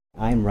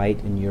I'm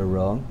right and you're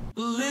wrong.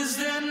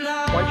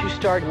 Once you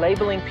start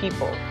labeling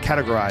people,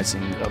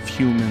 categorizing of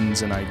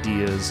humans and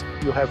ideas,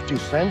 you have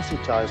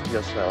desensitized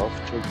yourself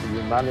to the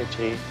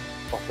humanity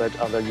of that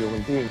other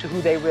human being, to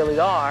who they really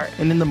are.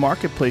 and in the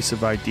marketplace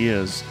of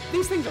ideas,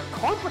 These things are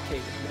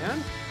complicated,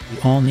 man. We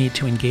all need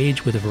to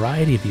engage with a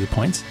variety of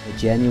viewpoints. A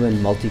genuine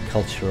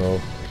multicultural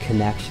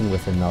connection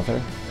with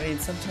another. I mean,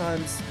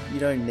 sometimes you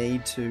don't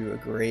need to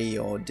agree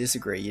or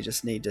disagree. You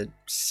just need to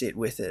sit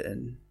with it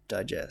and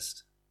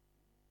digest.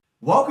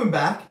 Welcome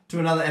back to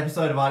another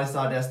episode of Artist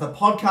Digest, the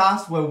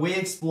podcast where we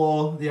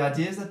explore the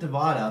ideas that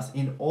divide us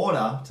in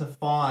order to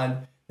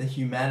find the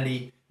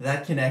humanity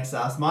that connects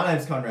us. My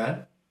name's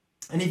Conrad,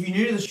 and if you're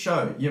new to the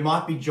show, you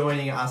might be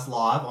joining us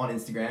live on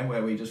Instagram,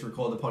 where we just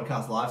record the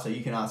podcast live so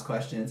you can ask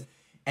questions.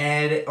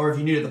 Or if you're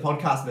new to the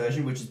podcast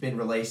version, which has been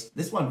released,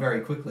 this one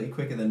very quickly,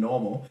 quicker than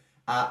normal,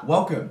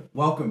 welcome.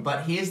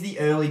 But here's the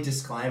early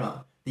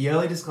disclaimer. The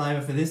early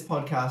disclaimer for this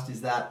podcast is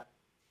that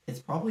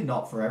it's probably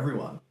not for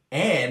everyone.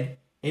 And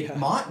it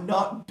might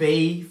not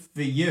be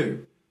for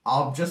you.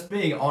 I'm just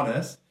being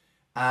honest.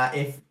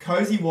 If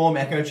cozy, warm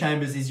echo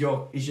chambers is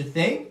your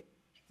thing,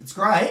 it's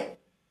great.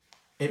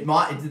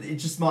 It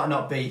just might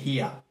not be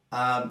here.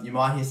 You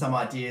might hear some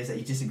ideas that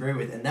you disagree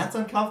with, and that's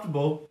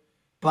uncomfortable.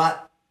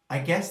 But I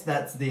guess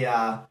that's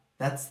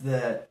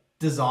the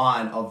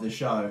design of the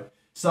show.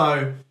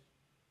 So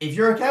if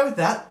you're okay with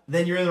that,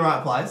 then you're in the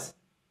right place.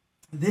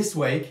 This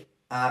week,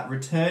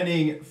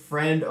 returning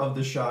friend of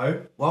the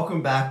show,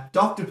 welcome back,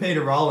 Dr.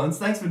 Peter Rollins.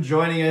 Thanks for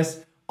joining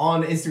us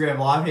on Instagram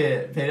Live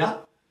here, Peter.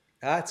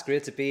 It's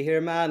great to be here,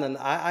 man. And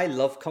I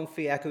love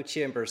comfy echo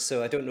chambers,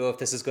 so I don't know if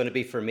this is going to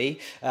be for me.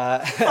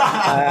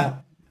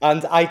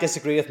 And I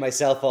disagree with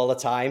myself all the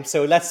time,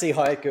 so let's see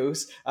how it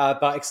goes.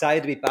 But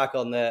excited to be back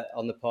on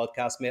the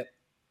podcast, mate.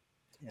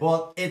 Yeah.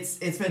 Well, it's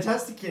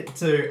fantastic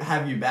to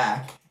have you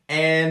back,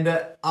 and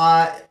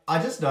I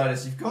just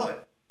noticed you've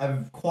got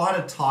quite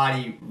a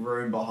tidy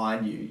room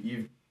behind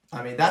you.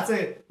 That's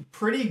a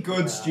pretty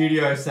good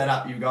studio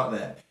setup you've got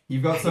there.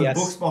 You've got some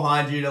books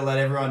behind you to let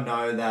everyone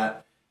know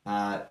that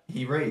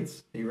he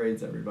reads. He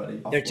reads,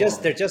 everybody. They're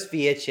just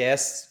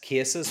VHS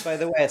cases, by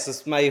the way. This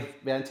is my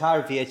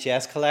entire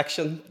VHS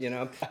collection. You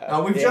know,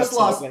 we've just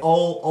lost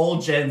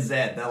all Gen Z.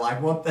 They're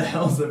like, what the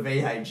hell's a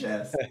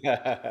VHS?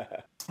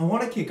 I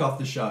want to kick off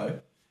the show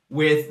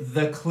with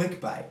the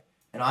clickbait,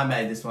 and I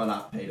made this one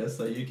up, Peter.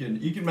 So you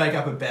can make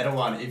up a better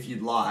one if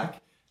you'd like.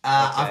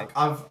 Okay.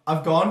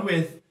 I've gone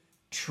with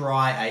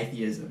try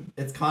atheism.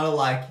 It's kind of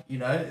like,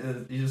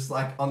 you're just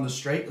like on the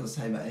street, just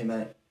hey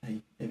mate. Hey,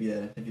 have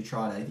you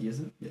tried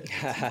atheism? Yeah,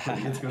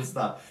 it's good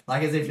stuff.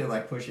 Like as if you're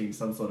like pushing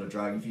some sort of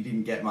drug. If you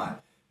didn't get my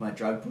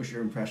drug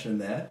pusher impression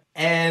there,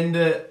 and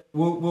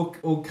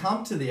we'll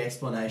come to the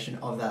explanation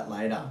of that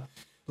later.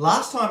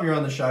 Last time you were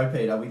on the show,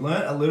 Peter, we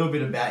learned a little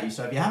bit about you.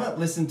 So if you haven't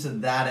listened to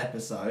that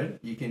episode,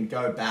 you can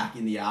go back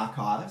in the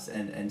archives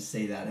and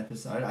see that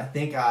episode. I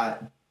think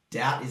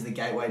doubt is the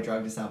gateway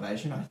drug to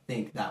salvation. I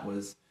think that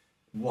was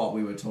what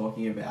we were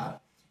talking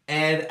about.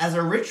 And as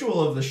a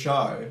ritual of the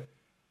show,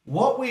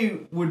 what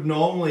we would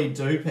normally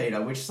do,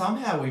 Peter, which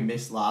somehow we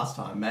missed last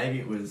time, maybe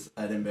it was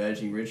an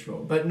emerging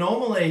ritual, but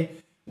normally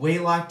we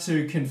like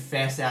to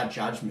confess our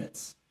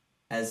judgments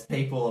as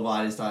people of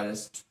Artist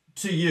Digest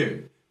to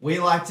you. We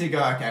like to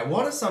go, okay,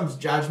 what are some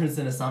judgments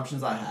and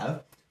assumptions I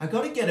have? I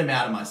got to get them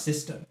out of my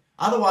system.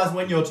 Otherwise,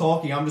 when you're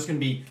talking, I'm going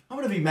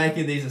to be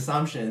making these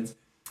assumptions,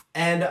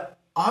 and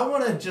I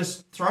want to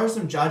just throw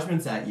some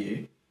judgments at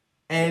you,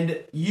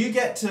 and you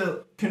get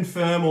to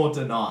confirm or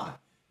deny.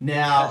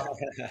 Now,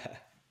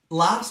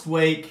 Last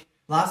week,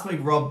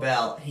 Rob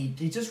Bell, he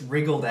just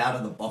wriggled out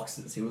of the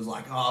boxes. He was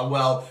like, oh,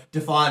 well,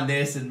 define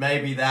this and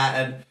maybe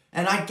that.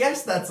 And I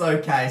guess that's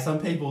okay.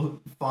 Some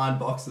people find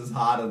boxes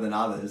harder than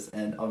others.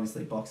 And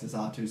obviously boxes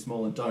are too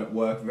small and don't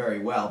work very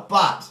well.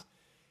 But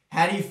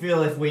how do you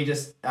feel if we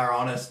just are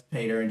honest,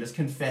 Peter, and just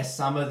confess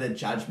some of the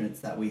judgments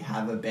that we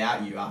have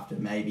about you after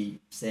maybe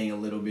seeing a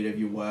little bit of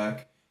your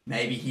work,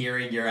 maybe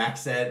hearing your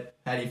accent?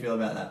 How do you feel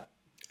about that?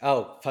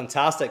 Oh,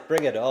 fantastic.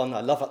 Bring it on. I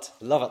love it.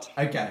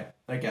 Okay.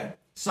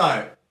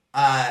 So,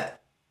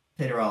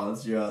 Peter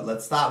Rollins,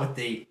 let's start with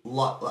a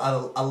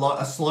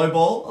slow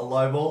ball, a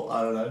low ball,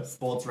 I don't know,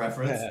 sports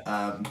reference.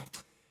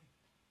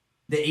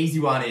 The easy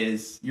one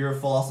is you're a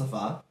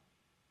philosopher,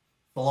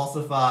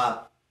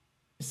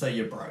 so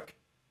you're broke.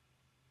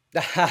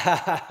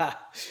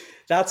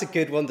 That's a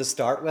good one to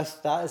start with.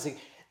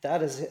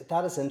 That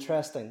is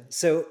interesting.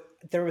 So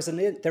there was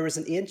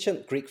an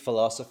ancient Greek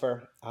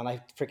philosopher, and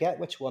I forget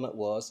which one it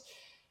was.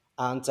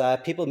 And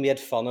people made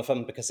fun of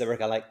him because they were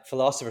kind of like,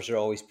 philosophers are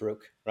always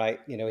broke, right?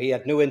 He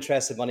had no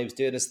interest in money, he was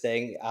doing his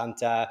thing, and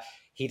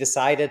he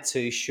decided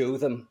to show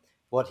them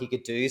what he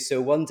could do.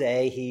 So one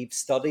day he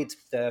studied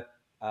the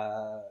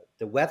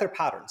weather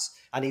patterns,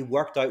 and he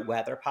worked out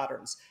weather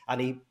patterns,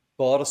 and he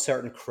bought a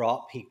certain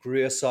crop, he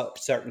grew a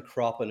certain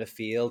crop in a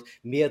field,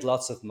 made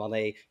lots of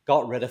money,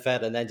 got rid of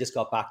it, and then just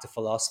got back to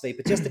philosophy,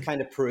 but just to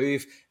kind of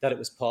prove that it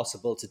was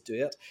possible to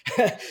do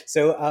it.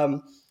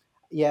 So,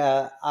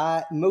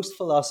 most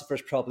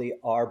philosophers probably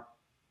are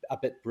a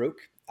bit broke.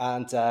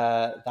 And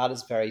that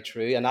is very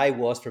true. And I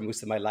was for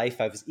most of my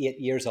life. I was 8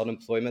 years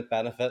unemployment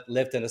benefit,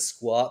 lived in a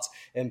squat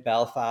in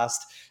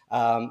Belfast,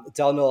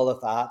 done all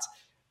of that.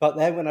 But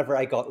then whenever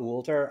I got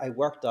older, I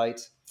worked out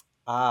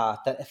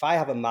that if I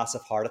have a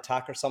massive heart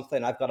attack or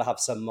something, I've got to have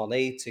some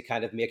money to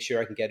kind of make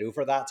sure I can get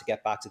over that, to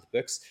get back to the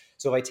books.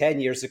 So about 10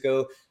 years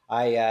ago,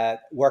 I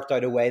worked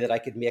out a way that I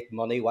could make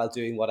money while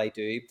doing what I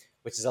do,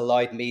 which has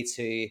allowed me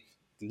to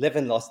live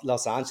in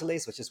Los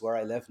Angeles, which is where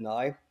I live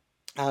now,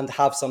 and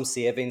have some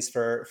savings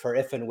for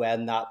if and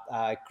when that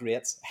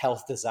great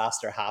health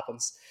disaster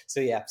happens. So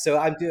yeah, so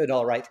I'm doing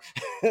all right.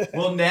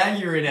 Well, now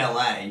you're in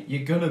LA,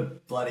 you're gonna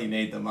bloody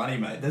need the money,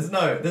 mate. There's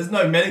no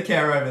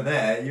Medicare over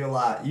there.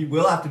 You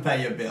will have to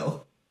pay your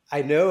bill.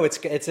 I know it's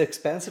an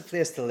expensive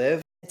place to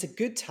live. It's a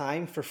good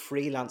time for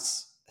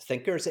freelance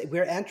thinkers.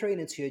 We're entering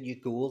into a new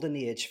golden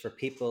age for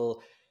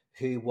people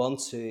who want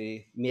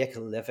to make a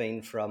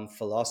living from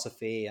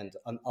philosophy and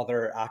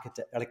other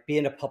like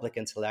being a public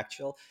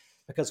intellectual.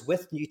 Because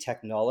with new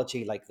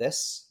technology like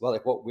this, well,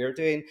 like what we're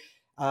doing,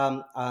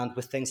 and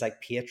with things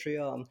like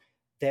Patreon,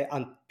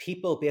 and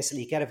people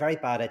basically get a very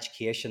bad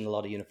education in a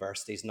lot of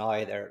universities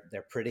now.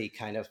 They're pretty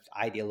kind of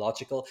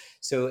ideological.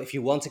 So if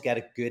you want to get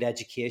a good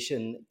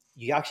education,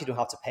 you actually don't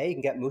have to pay. You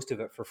can get most of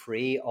it for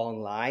free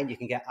online. You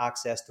can get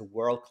access to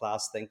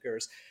world-class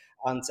thinkers.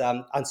 And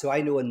so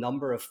I know a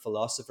number of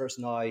philosophers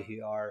now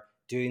who are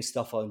doing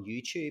stuff on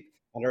YouTube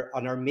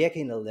and are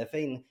making a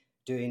living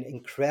doing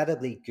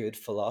incredibly good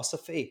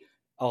philosophy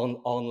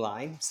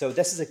online. So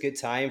this is a good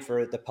time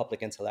for the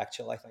public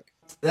intellectual, I think.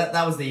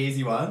 That was the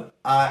easy one.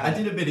 I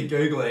did a bit of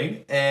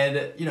Googling,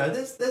 and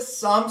there's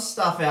some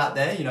stuff out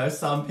there,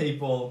 some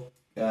people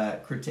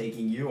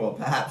critiquing you or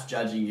perhaps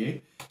judging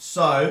you.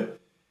 So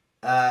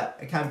I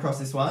came across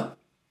this one.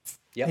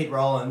 Yep. Pete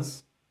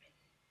Rollins,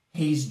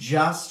 he's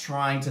just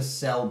trying to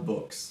sell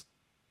books.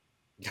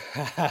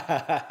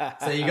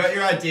 So you got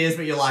your ideas,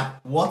 but you're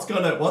like, what's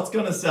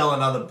gonna sell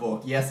another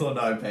book? Yes or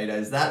no, Peter?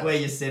 Is that where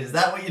you sit? Is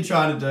that what you're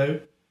trying to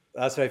do?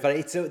 That's very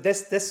funny. So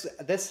this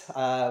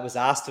was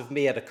asked of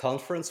me at a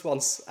conference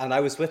once, and I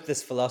was with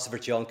this philosopher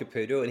John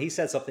Caputo, and he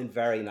said something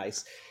very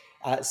nice.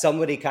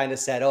 Somebody kind of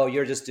said, "Oh,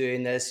 you're just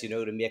doing this,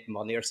 to make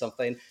money or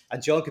something."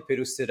 And John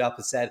Caputo stood up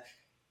and said,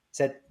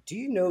 "Do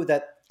you know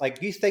that?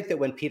 Like, you think that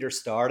when Peter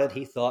started,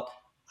 he thought,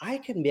 I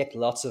can make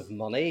lots of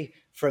money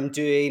from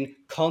doing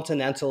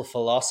continental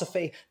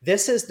philosophy.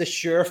 This is the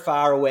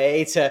surefire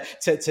way to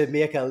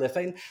make a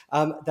living."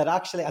 That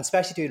actually, and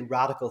especially doing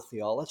radical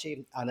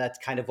theology, and that's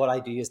kind of what I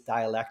do is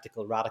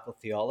dialectical radical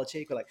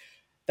theology. Like,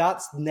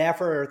 that's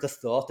never the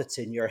thought that's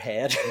in your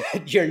head.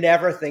 You're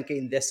never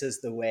thinking this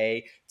is the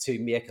way to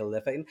make a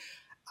living.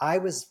 I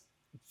was,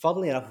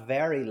 funnily enough,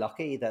 very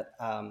lucky that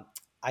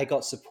I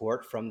got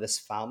support from this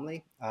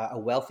family, a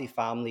wealthy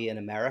family in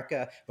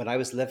America, when I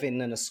was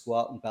living in a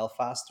squat in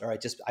Belfast, or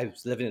I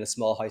was living in a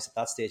small house at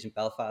that stage in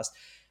Belfast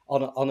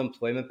on an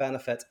unemployment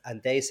benefit.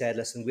 And they said,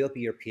 "Listen, we'll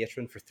be your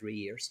patron for 3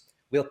 years.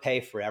 We'll pay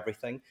for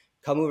everything.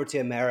 Come over to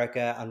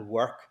America and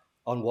work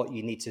on what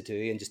you need to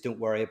do, and just don't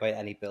worry about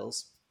any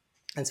bills."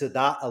 And so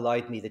that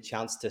allowed me the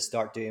chance to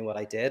start doing what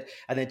I did.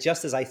 And then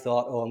just as I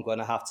thought, I'm going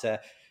to have to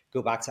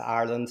go back to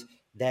Ireland,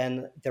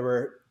 then there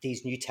were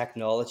these new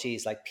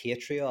technologies like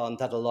Patreon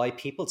that allow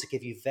people to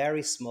give you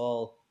very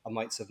small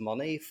amounts of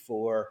money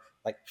for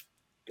like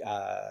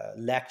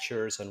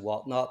lectures and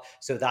whatnot.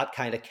 So that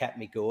kind of kept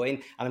me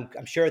going. And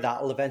I'm sure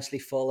that will eventually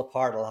fall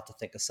apart. I'll have to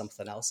think of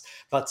something else.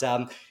 But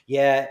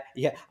yeah,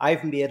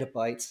 I've made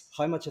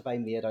how much have I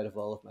made out of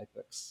all of my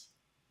books?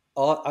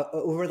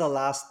 Over the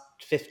last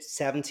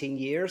 17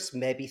 years,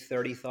 maybe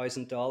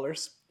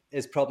 $30,000.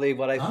 Is probably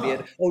what I've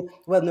made. Oh,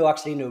 well, no,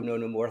 actually, no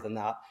more than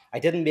that. I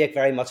didn't make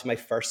very much in my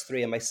first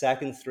 3, and my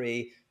second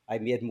 3, I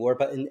made more.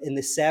 But in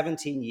the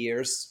 17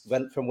 years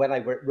from when I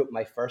wrote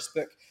my first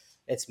book,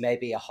 it's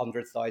maybe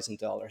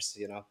 $100,000.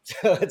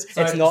 So it's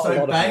not a lot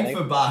of money. Bang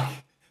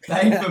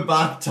for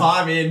buck,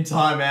 time in,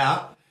 time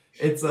out.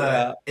 It's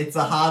a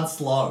hard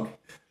slog.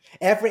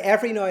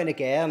 Every now and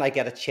again, I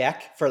get a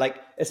check for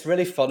it's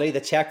really funny,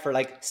 the check for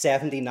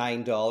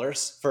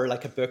 $79 for a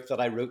book that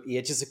I wrote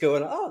ages ago,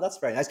 and that's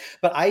very nice.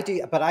 But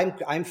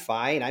I'm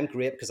fine. I'm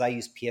great because I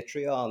use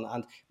Patreon,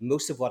 and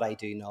most of what I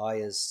do now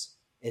is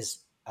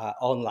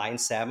online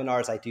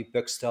seminars. I do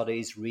book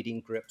studies,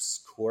 reading groups,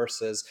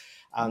 courses,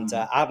 and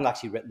I haven't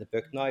actually written the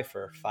book now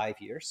for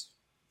 5 years.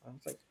 I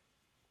don't think.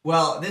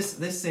 Well,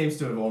 this seems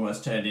to have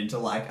almost turned into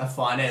a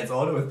finance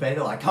order with Peter.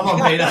 Come on,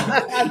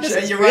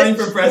 Peter, you're running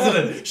for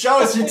president.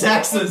 Show us your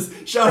taxes.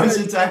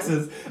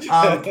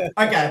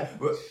 Okay,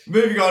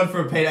 moving on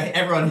from Peter.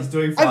 Everyone who's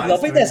doing fine. I'm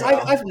loving this.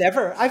 Well. I've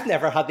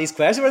never had these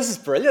questions. This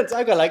is brilliant.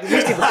 I got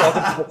these people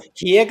talking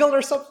Hegel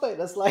or something.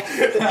 It's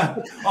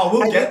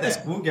we'll get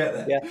there. We'll get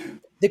there. Yeah.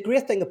 The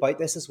great thing about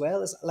this as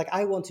well is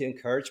I want to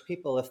encourage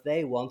people, if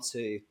they want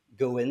to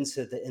go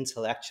into the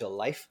intellectual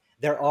life,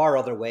 there are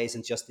other ways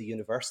than just the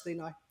university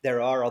now.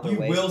 There are other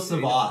ways. You will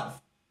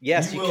survive.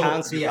 Yes, you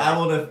can be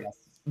able to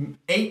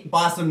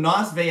buy some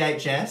nice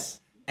VHS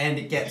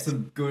and get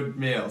some good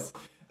meals.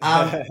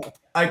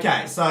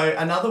 Okay, so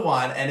another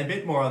one, and a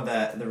bit more on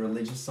the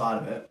religious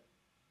side of it.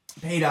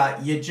 Peter,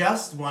 you're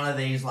just one of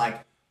these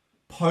like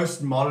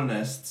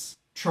postmodernists,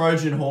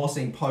 Trojan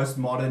horsing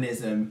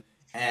postmodernism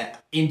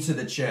into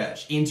the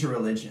church, into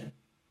religion.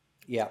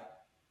 Yeah.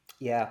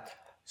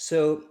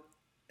 So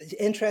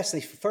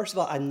interestingly, first of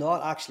all, I'm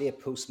not actually a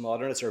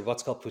postmodernist or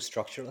what's called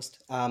post-structuralist.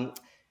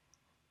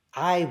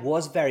 I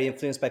was very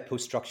influenced by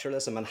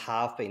post-structuralism and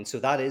have been. So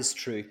that is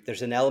true.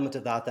 There's an element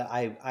of that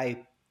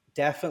I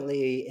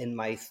definitely in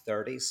my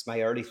early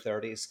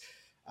 30s,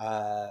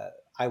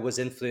 I was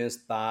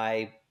influenced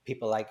by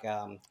people like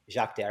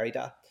Jacques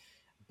Derrida.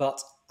 But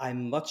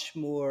I'm much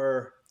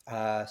more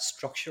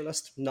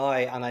structuralist now,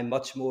 and I'm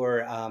much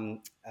more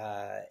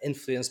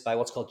influenced by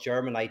what's called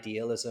German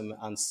idealism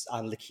and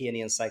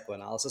Lacanian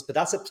psychoanalysis. But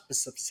that's a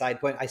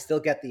side point. I still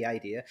get the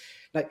idea.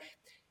 Now,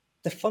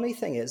 the funny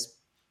thing is,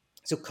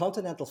 so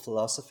continental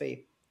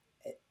philosophy,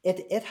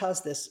 it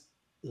has this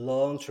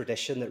long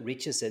tradition that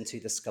reaches into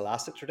the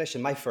scholastic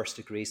tradition. My first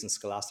degree is in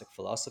scholastic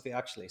philosophy,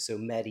 actually, so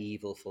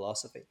medieval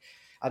philosophy.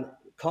 And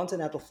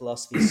continental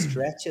philosophy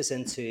stretches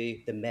into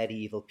the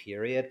medieval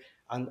period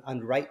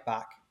and right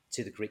back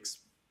to the Greeks.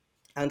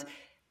 And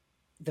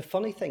the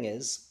funny thing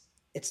is,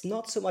 it's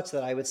not so much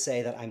that I would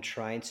say that I'm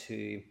trying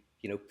to,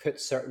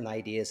 put certain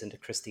ideas into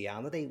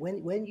Christianity.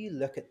 When you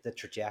look at the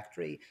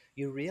trajectory,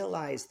 you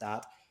realize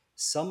that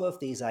some of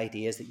these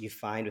ideas that you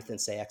find within,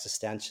 say,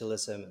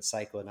 existentialism and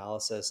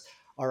psychoanalysis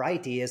are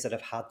ideas that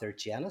have had their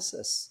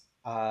genesis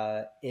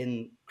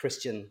in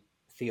Christian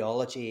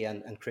theology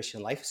and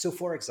Christian life. So,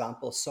 for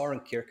example, Soren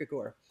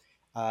Kierkegaard,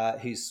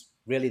 who's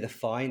really the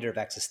founder of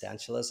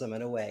existentialism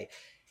in a way,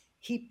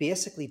 he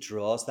basically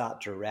draws that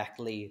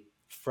directly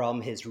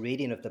from his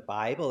reading of the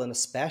Bible, and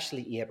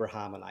especially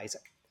Abraham and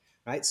Isaac.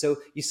 Right, so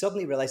you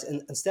suddenly realize,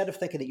 instead of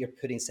thinking that you're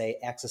putting, say,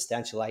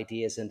 existential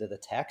ideas into the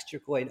text, you're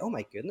going, oh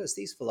my goodness,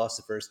 these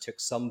philosophers took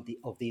some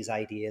of these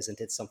ideas and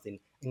did something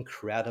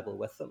incredible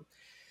with them.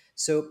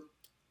 So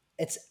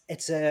it's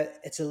a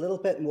little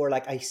bit more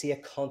like I see a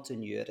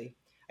continuity.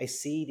 I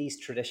see these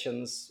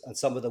traditions and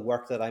some of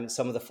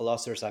the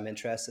philosophers I'm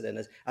interested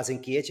in as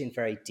engaging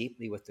very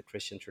deeply with the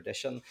Christian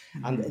tradition.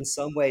 Mm-hmm. And in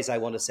some ways, I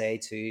want to say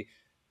to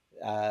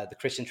the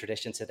Christian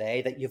tradition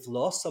today that you've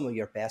lost some of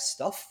your best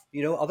stuff.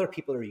 Other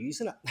people are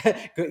using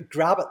it.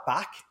 Grab it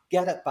back,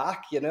 get it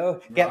back, get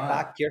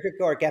back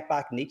Kierkegaard, get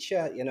back Nietzsche,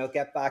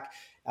 get back.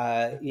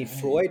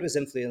 Freud was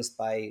influenced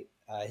by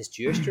his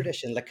Jewish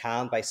tradition,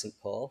 Lacan by St.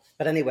 Paul.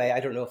 But anyway, I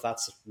don't know if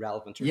that's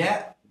relevant or not.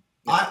 Yeah.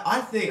 I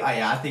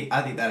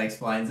think that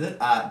explains it.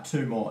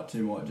 Two more,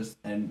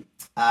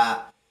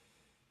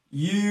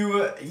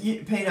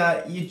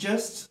 Peter, you're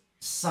just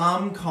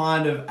some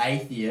kind of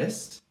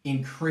atheist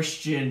in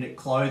Christian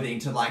clothing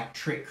to like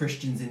trick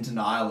Christians into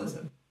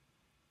nihilism.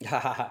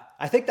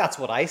 I think that's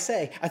what I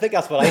say. In my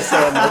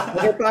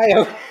Twitter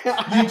bio.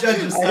 You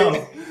judge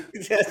yourself.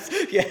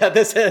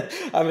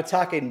 I'm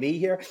attacking me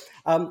here.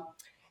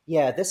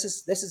 This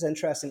is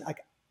interesting.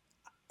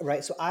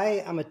 Right, so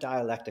I am a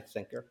dialectic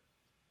thinker,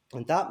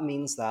 and that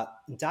means that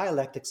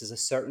dialectics is a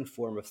certain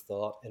form of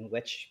thought in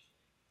which,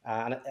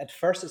 and at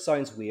first it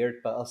sounds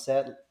weird, but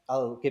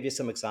I'll give you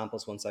some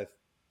examples once I've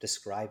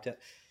described it.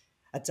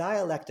 A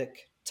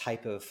dialectic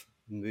type of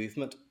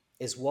movement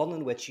is one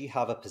in which you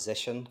have a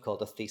position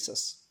called a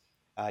thesis.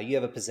 You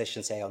have a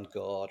position, say, on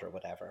God or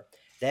whatever.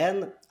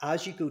 Then,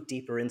 as you go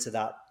deeper into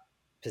that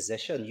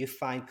position, you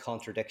find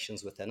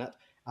contradictions within it,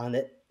 and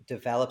it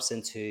develops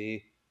into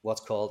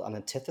what's called an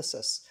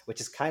antithesis, which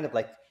is kind of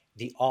like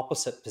the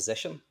opposite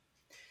position.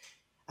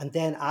 And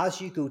then as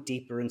you go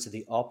deeper into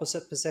the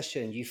opposite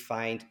position, you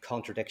find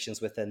contradictions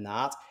within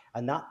that,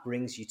 and that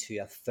brings you to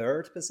a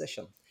third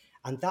position.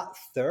 And that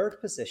third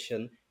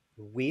position,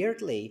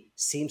 weirdly,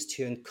 seems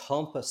to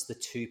encompass the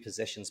two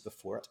positions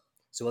before it.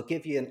 So I'll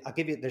give you,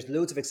 there's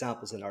loads of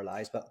examples in our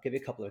lives, but I'll give you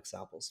a couple of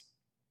examples.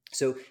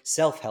 So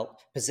self-help,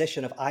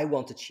 position of I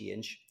want to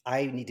change,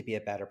 I need to be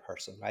a better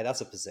person, right?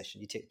 That's a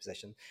position, you take a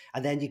position.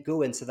 And then you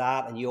go into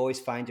that and you always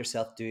find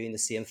yourself doing the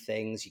same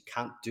things, you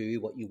can't do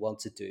what you want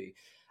to do.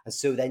 And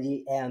so then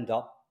you end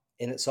up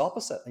in its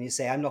opposite and you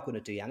say, I'm not going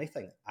to do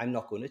anything, I'm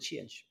not going to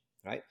change,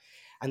 right?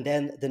 And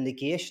then the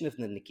negation of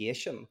the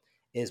negation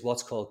is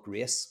what's called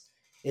grace,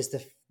 is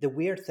the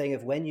weird thing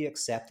of when you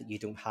accept that you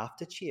don't have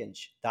to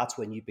change, that's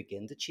when you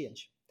begin to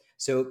change.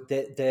 So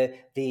the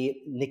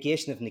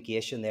negation of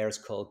negation there is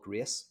called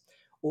grace.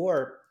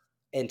 Or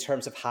in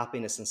terms of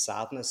happiness and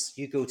sadness,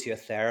 you go to a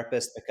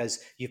therapist because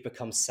you've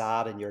become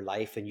sad in your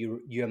life and you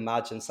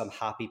imagine some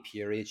happy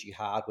periods you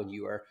had when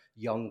you were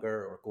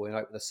younger or going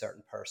out with a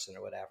certain person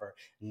or whatever.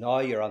 Now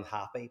you're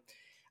unhappy.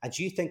 And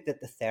you think that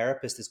the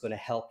therapist is going to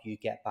help you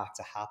get back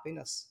to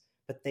happiness.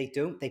 But they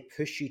don't. They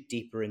push you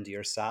deeper into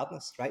your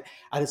sadness, right?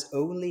 And it's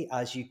only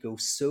as you go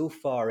so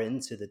far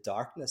into the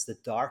darkness, the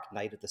dark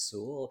night of the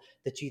soul,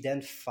 that you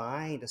then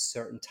find a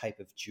certain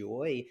type of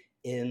joy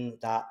in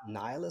that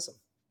nihilism.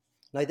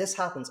 Now, this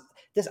happens.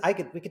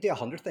 We could do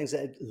 100 things.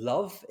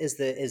 Love is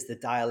the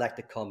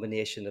dialectic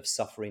combination of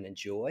suffering and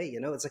joy.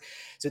 It's like,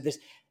 so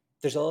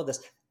there's all of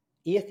this.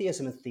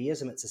 Atheism and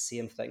theism, it's the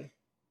same thing.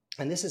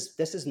 and this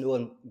is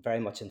known very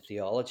much in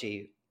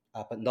theology,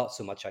 but not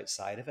so much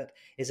outside of it,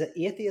 is that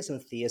atheism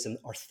and theism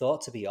are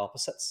thought to be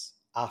opposites,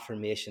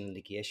 affirmation and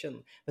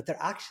negation, but they're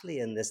actually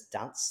in this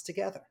dance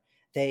together.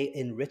 They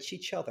enrich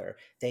each other,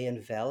 they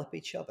envelop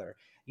each other.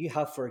 You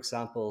have, for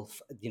example,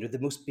 the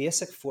most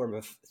basic form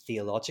of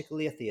theological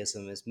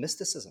atheism is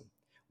mysticism,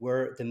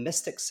 where the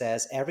mystic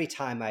says every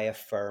time I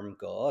affirm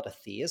God, a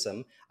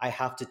theism, I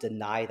have to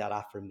deny that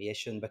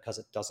affirmation because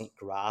it doesn't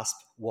grasp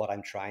what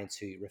I'm trying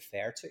to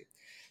refer to.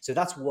 So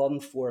that's one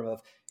form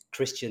of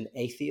Christian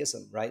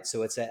atheism, right?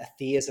 So it's a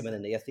theism and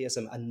an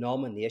atheism, a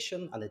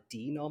nomination and a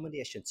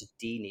denomination, to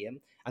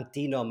dename. And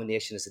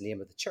denomination is the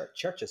name of the church.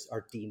 Churches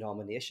are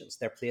denominations.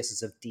 They're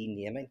places of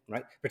denaming,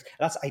 right? But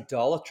that's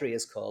idolatry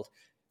is called,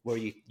 where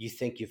you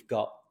think you've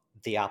got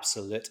the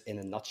absolute in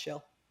a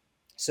nutshell.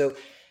 So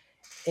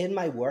in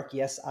my work,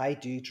 yes, I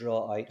do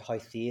draw out how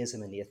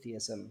theism and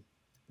atheism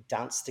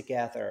dance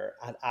together,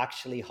 and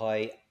actually how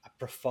a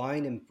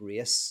profound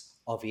embrace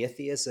of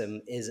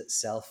atheism is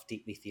itself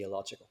deeply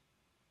theological.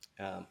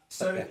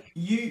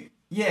 You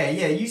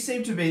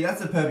seem to be,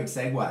 that's a perfect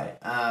segue.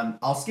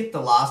 I'll skip the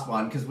last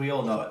one because we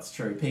all know it's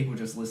true. People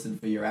just listen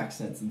for your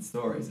accents and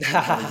stories.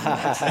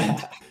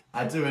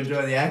 I do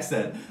enjoy the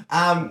accent.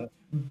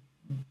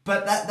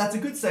 But that's a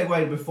good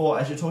segue before,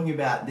 as you're talking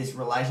about this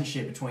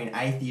relationship between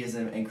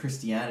atheism and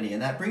Christianity.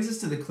 And that brings us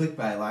to the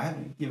clickbait,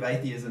 like, give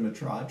atheism a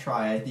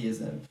try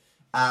atheism.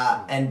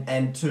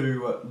 And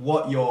to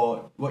what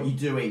you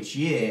do each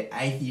year,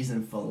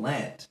 Atheism for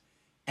Lent.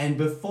 And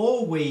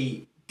before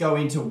we go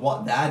into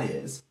what that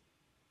is,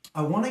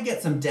 I want to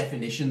get some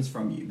definitions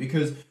from you,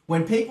 because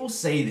when people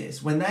see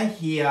this, when they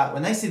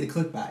see the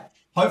clickbait,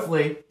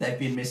 hopefully they've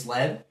been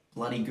misled.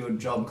 Bloody good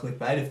job,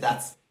 clickbait, if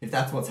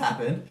that's what's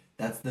happened.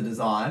 That's the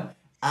design.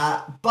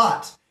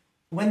 But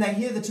when they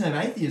hear the term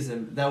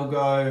atheism, they'll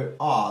go,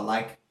 oh,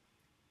 like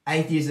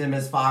atheism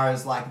as far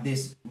as like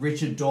this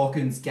Richard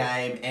Dawkins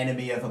game,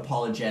 Enemy of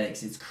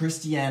Apologetics. It's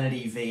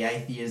Christianity v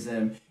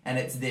atheism, and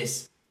it's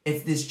this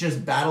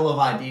just battle of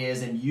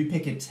ideas, and you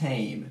pick a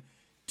team.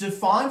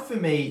 Define for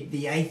me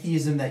the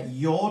atheism that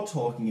you're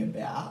talking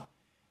about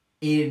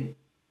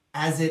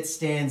as it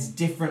stands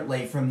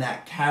differently from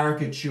that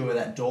caricature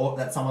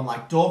that someone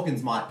like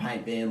Dawkins might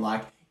paint, being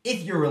like,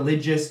 if you're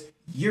religious,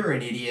 you're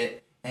an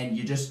idiot, and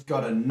you just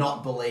got to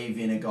not believe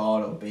in a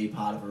god or be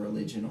part of a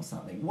religion or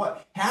something.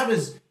 How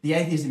does the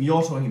atheism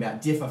you're talking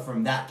about differ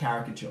from that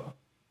caricature?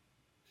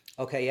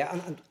 Okay, yeah,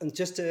 and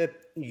just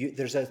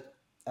there's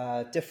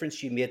a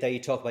difference you made there. You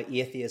talk about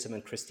atheism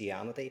and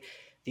Christianity.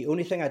 The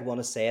only thing I'd want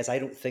to say is I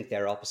don't think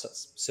they're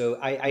opposites. So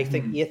I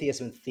think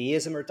atheism and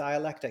theism are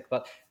dialectic,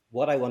 but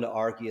what I want to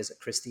argue is that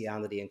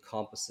Christianity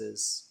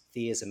encompasses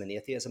theism and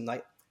atheism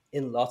now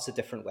in lots of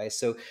different ways.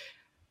 So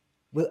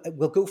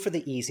we'll go for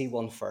the easy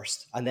one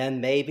first, and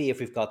then maybe if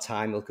we've got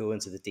time, we'll go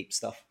into the deep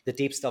stuff. The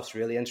deep stuff's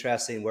really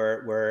interesting,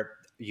 where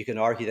you can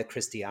argue that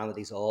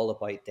Christianity is all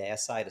about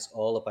deicide. It's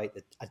all about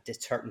a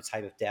certain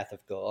type of death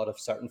of God, of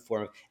certain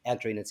form of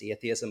entering into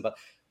atheism. But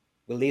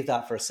we'll leave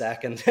that for a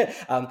second.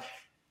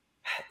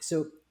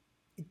 So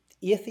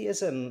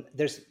atheism,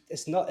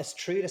 it's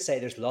true to say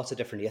there's lots of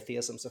different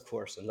atheisms, of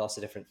course, and lots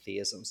of different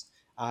theisms,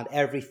 and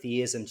every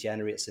theism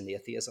generates an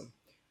atheism.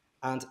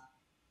 And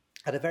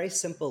at a very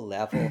simple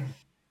level,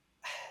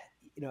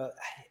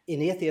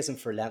 in Atheism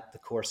for Lent, the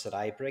course that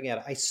I bring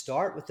out, I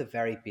start with the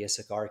very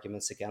basic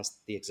arguments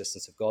against the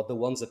existence of God, the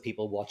ones that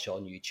people watch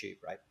on YouTube,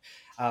 right?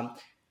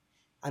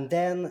 And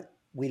then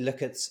we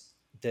look at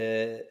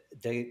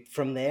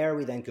from there,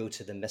 we then go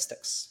to the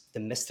mystics, the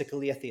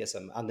mystical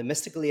atheism. And the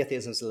mystical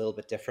atheism is a little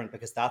bit different,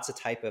 because that's a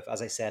type of,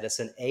 as I said, it's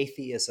an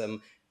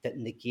atheism that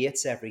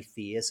negates every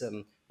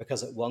theism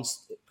because it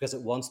wants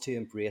to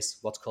embrace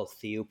what's called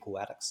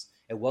theopoetics.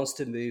 It wants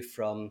to move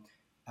from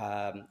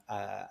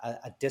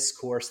a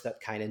discourse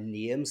that kind of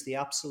names the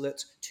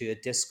absolute to a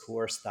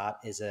discourse that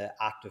is an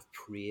act of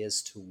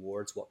praise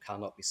towards what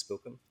cannot be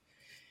spoken.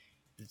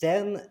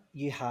 Then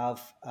you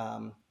have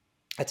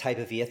a type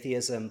of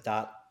atheism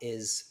that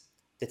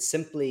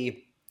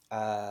simply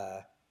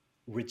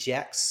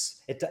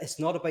rejects. It's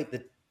not about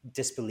the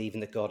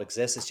disbelieving that God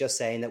exists. It's just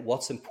saying that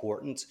what's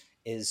important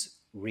is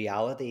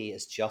reality,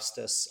 is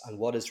justice, and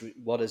what is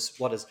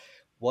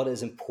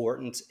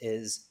important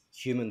is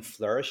human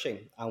flourishing,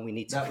 and we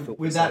need to focus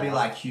would that on be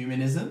like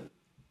humanism?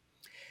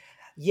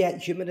 Yeah,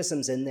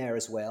 humanism's in there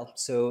as well.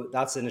 So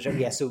that's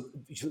so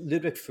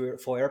Ludwig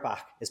Feuerbach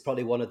is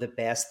probably one of the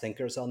best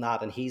thinkers on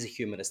that, and he's a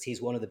humanist.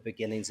 He's one of the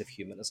beginnings of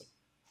humanism.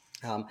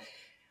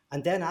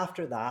 And then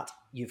after that,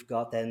 you've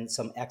got then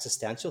some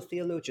existential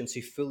theologians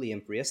who fully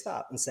embrace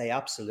that and say,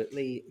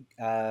 absolutely,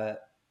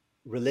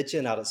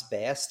 religion at its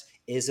best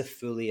is a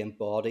fully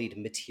embodied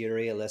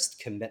materialist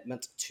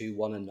commitment to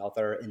one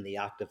another in the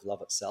act of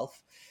love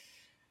itself.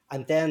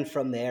 And then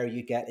from there,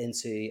 you get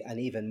into an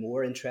even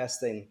more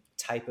interesting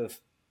type of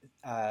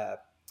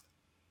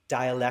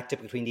dialectic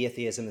between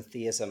atheism and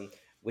theism,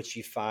 which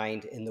you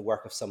find in the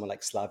work of someone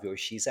like Slavoj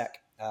Žižek,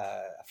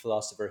 a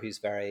philosopher who's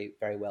very,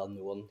 very well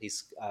known.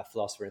 He's a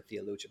philosopher and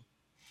theologian.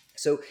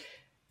 So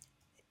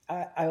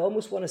I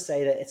almost want to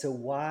say that it's a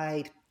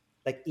wide,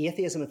 like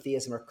atheism and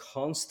theism are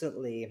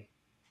constantly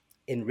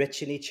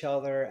enriching each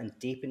other and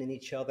deepening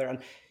each other. And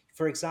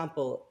for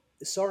example,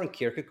 Soren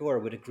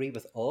Kierkegaard would agree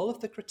with all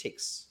of the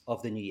critiques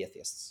of the new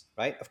atheists,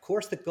 right? Of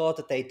course, the God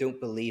that they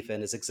don't believe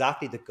in is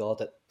exactly the God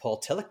that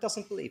Paul Tillich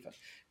doesn't believe in.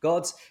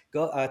 Paul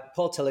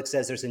Tillich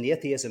says there's an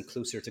atheism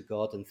closer to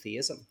God than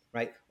theism,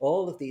 right?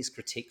 All of these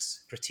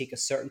critiques critique a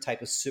certain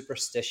type of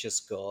superstitious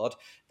God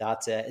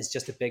that is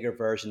just a bigger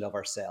version of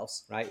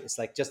ourselves, right? It's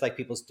like just like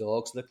people's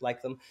dogs look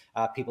like them,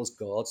 people's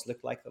gods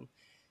look like them.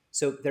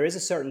 So there is a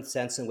certain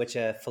sense in which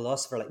a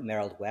philosopher like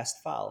Merrill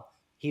Westphal,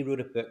 he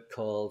wrote a book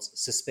called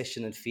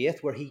Suspicion and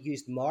Faith, where he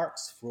used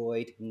Marx,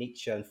 Freud,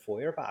 Nietzsche, and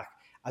Feuerbach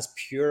as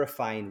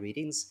purifying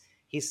readings.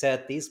 He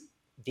said these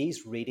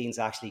readings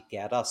actually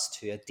get us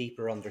to a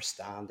deeper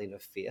understanding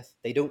of faith.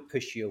 They don't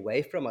push you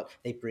away from it,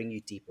 they bring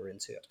you deeper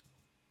into it.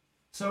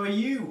 So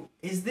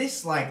is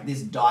this like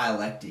this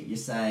dialectic? You're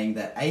saying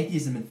that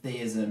atheism and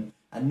theism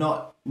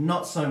are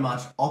not so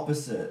much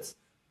opposites,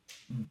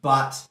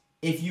 but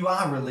if you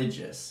are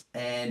religious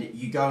and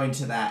you go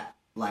into that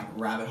like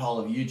rabbit hole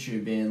of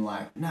YouTube being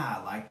like,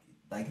 nah,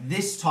 like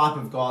this type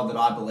of God that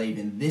I believe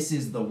in, this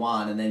is the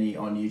one, and then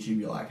on YouTube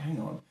you're like, hang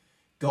on,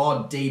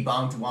 God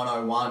debunked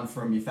 101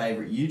 from your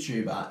favorite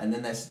YouTuber, and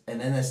then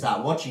they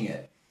start watching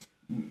it.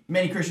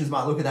 Many Christians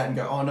might look at that and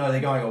go, oh no, they're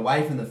going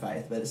away from the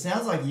faith. But it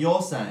sounds like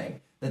you're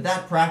saying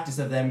that practice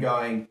of them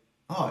going,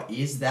 oh,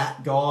 is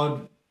that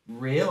God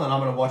real? And I'm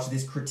going to watch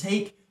this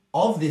critique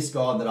of this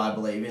God that I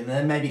believe in, and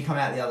then maybe come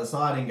out the other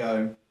side and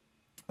go,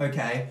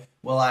 okay,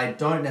 well, I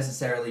don't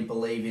necessarily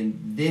believe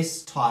in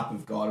this type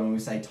of God. When we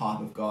say type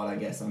of God, I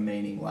guess I'm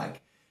meaning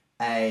like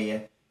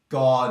a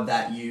God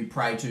that you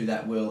pray to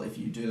that will, if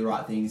you do the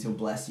right things, he'll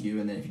bless you,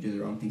 and then if you do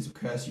the wrong things, he'll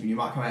curse you. And you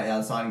might come out the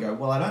other side and go,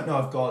 well, I don't know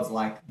if God's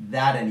like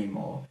that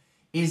anymore.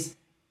 Is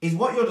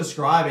what you're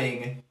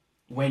describing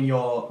when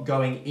you're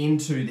going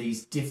into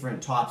these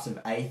different types of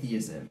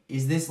atheism,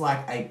 is this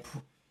like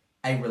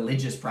a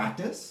religious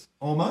practice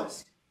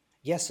almost?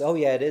 Yes, oh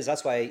yeah, it is.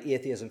 That's why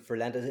atheism for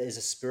Lent is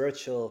a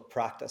spiritual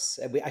practice.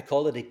 I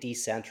call it a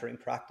decentering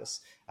practice.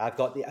 I've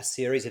got a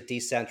series of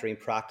decentering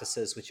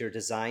practices which are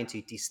designed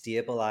to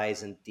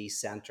destabilize and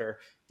decenter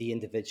the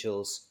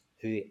individuals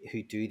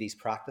who do these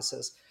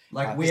practices.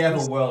 Like we have a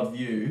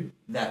worldview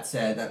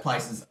that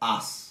places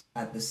us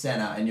at the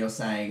center, and you're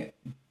saying,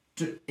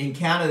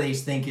 encounter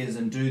these thinkers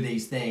and do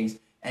these things,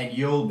 and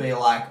you'll be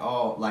like,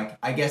 oh, like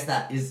I guess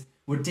that is.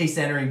 Would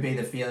decentering be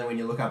the feeling when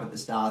you look up at the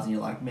stars and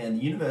you're like, man,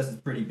 the universe is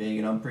pretty big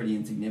and I'm pretty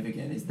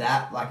insignificant? Is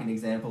that like an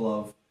example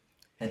of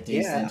a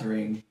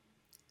decentering?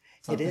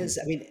 Yeah, it is.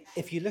 I mean,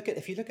 if you look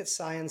at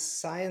science,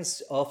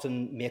 science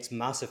often makes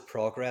massive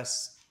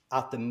progress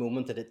at the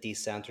moment that it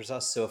decenters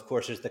us. So of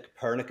course there's the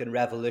Copernican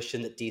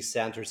revolution that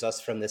decenters us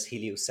from this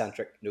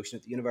heliocentric notion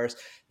of the universe.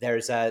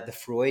 There's the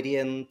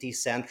Freudian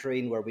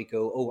decentering where we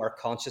go, oh, our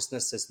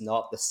consciousness is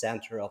not the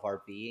center of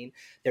our being.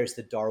 There's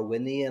the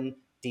Darwinian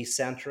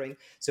decentering.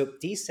 So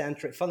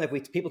decentering, fun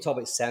enough, people talk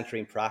about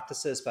centering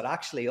practices, but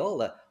actually all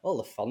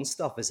the fun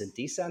stuff is in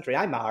decentering.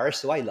 I'm Irish,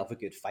 so I love a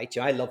good fight.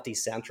 I love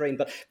decentering,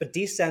 but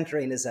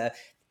decentering is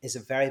a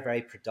very,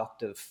 very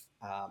productive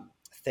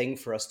thing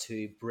for us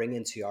to bring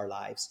into our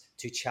lives,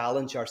 to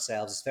challenge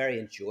ourselves. It's very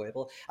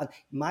enjoyable. And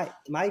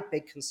my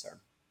big concern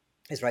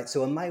is, right,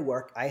 so in my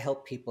work, I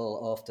help people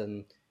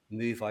often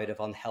move out of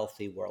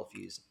unhealthy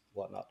worldviews and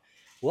whatnot.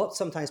 What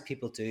sometimes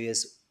people do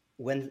is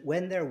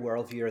when their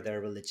worldview or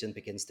their religion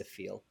begins to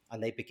fail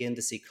and they begin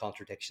to see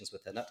contradictions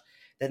within it,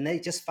 then they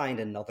just find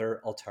another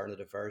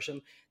alternative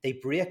version. They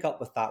break up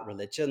with that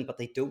religion, but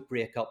they don't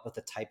break up with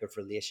the type of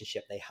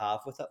relationship they have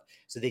with it.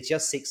 So they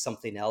just seek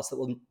something else that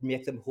will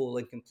make them whole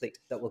and complete,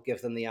 that will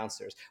give them the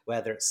answers,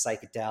 whether it's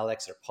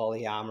psychedelics or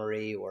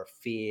polyamory or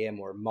fame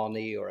or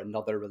money or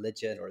another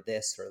religion or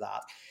this or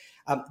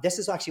that. This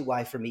is actually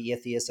why, for me,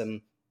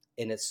 atheism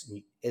in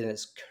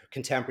its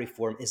contemporary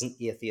form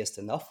isn't atheist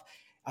enough.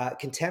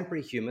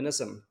 Contemporary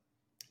humanism,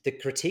 the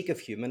critique of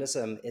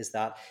humanism is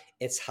that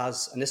it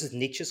has, and this is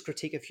Nietzsche's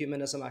critique of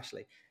humanism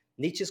actually,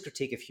 Nietzsche's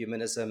critique of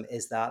humanism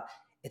is that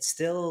it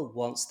still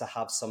wants to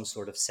have some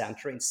sort of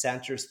centering,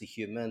 centers the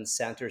human,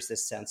 centers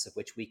this sense of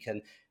which we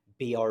can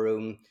be our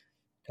own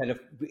kind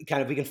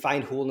of we can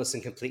find wholeness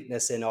and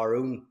completeness in our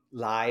own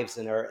lives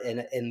and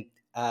in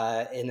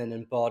an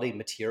embodied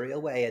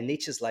material way. And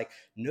Nietzsche's like,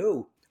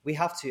 no, we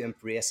have to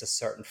embrace a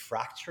certain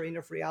fracturing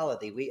of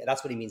reality.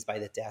 That's what he means by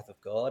the death of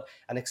God,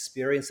 an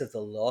experience of the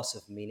loss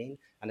of meaning,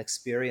 an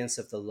experience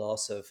of the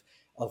loss of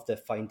the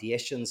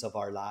foundations of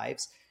our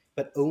lives.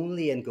 But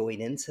only in going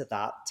into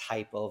that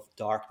type of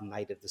dark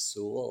night of the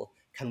soul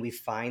can we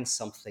find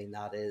something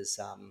that is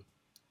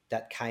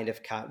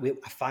we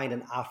find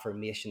an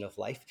affirmation of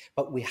life.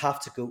 But we have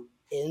to go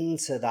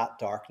into that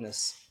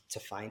darkness to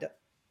find it.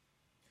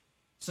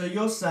 So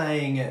you're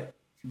saying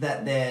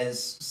that there's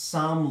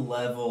some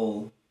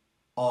level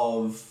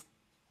of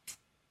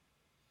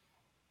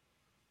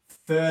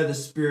further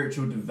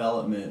spiritual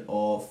development,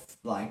 or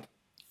like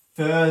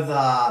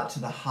further to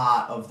the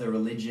heart of the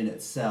religion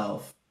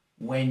itself,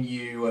 when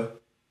you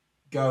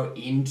go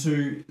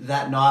into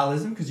that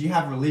nihilism? Because you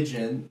have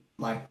religion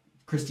like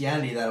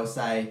Christianity that'll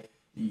say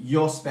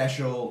you're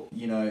special,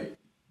 you know,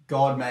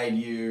 God made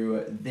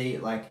you,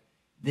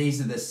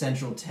 these are the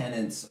central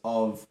tenets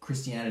of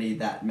Christianity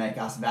that make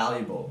us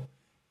valuable.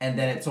 And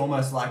then it's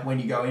almost like when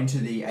you go into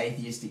the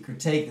atheistic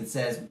critique that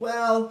says,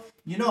 well,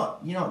 you're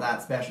not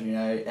that special, you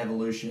know,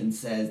 evolution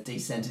says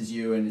decenters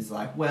you, and it's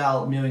like,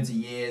 well, millions of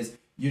years,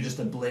 you're just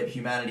a blip,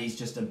 humanity's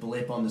just a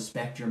blip on the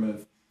spectrum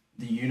of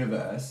the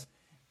universe.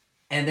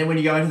 And then when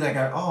you go into that,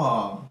 go,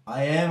 oh,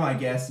 I am, I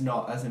guess,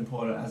 not as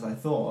important as I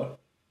thought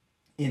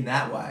in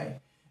that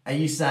way. Are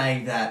you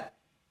saying that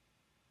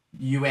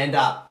you end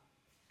up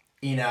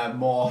in a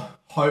more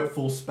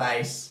hopeful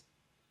space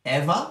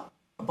ever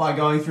by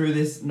going through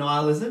this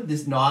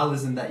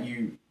nihilism that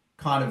you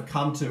kind of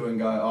come to and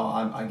go,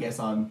 oh, I guess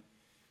I'm,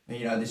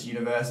 you know, this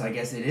universe, I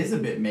guess it is a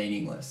bit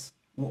meaningless.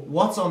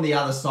 What's on the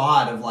other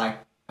side of, like,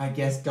 I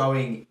guess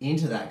going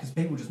into that? Because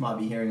people just might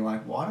be hearing,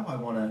 like, why do I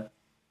want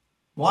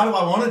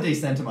to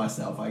decenter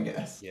myself, I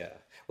guess? Yeah.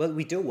 Well,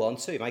 we don't want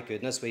to. My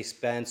goodness, we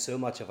spend so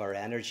much of our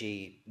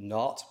energy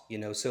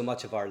so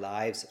much of our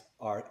lives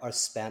are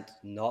spent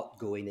not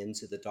going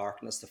into the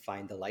darkness to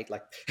find the light.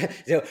 Like,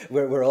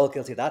 we're all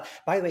guilty of that.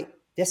 By the way,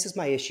 this is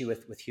my issue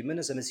with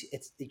humanism.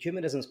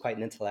 Humanism is quite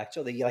an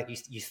intellectual.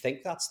 You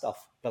think that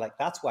stuff, but like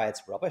that's why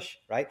it's rubbish,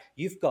 right?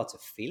 You've got to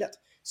feel it.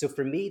 So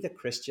for me, the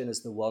Christian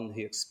is the one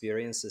who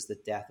experiences the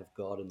death of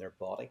God in their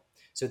body.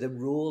 So the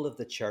role of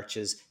the church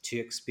is to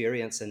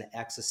experience an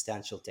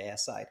existential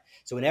deicide.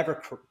 So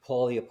whenever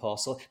Paul the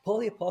Apostle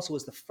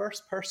was the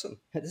first person,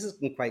 this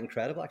is quite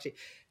incredible actually,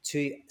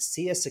 to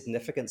see a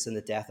significance in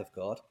the death of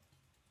God,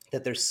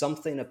 that there's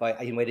something about,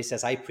 when he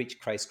says, I preach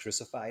Christ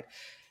crucified,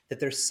 that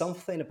there's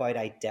something about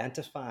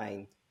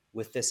identifying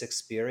with this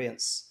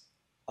experience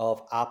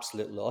of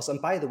absolute loss.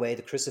 And by the way,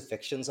 the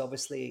crucifixion's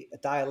obviously a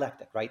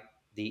dialectic, right?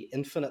 The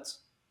infinite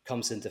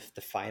comes into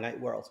the finite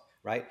world,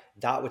 right?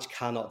 That which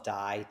cannot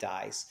die,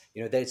 dies.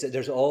 You know,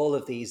 there's all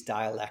of these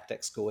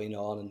dialectics going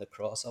on in the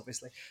cross,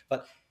 obviously.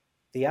 But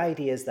the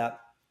idea is that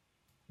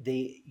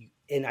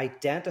in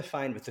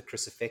identifying with the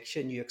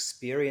crucifixion, you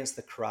experience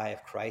the cry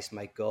of Christ,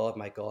 my God,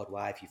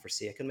 why have you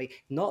forsaken me?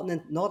 Not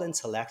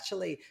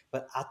intellectually,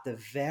 but at the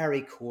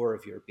very core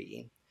of your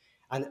being.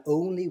 And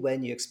only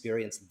when you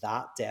experience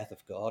that death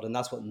of God, and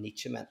that's what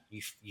Nietzsche meant,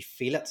 you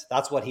feel it.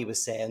 That's what he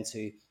was saying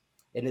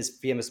in his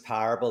famous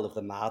parable of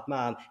the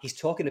madman. He's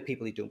talking to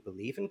people who don't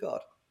believe in God.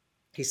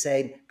 He's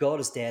saying, God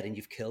is dead and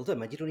you've killed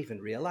him and you don't even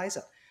realize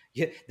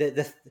it.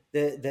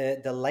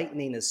 The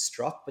lightning is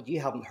struck, but you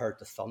haven't heard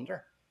the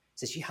thunder.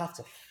 He says you have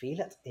to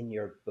feel it in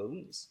your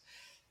bones.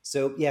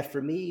 So yeah,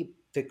 for me,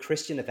 the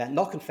Christian event,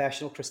 not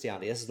confessional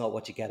Christianity, this is not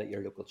what you get at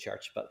your local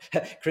church, but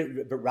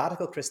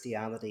radical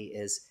Christianity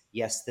is,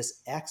 yes,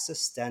 this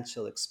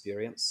existential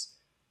experience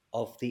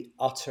of the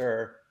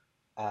utter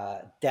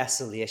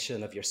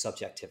desolation of your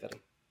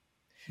subjectivity.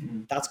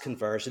 Mm-hmm. That's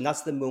conversion.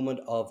 That's the moment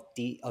of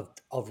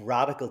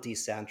radical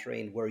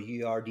decentering, where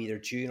you are neither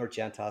Jew nor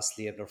Gentile,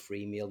 slave nor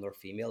free, male nor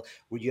female,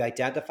 where you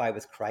identify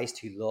with Christ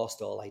who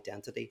lost all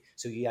identity.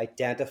 So you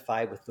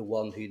identify with the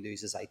one who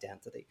loses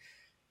identity.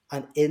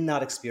 And in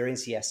that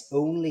experience, yes,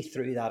 only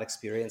through that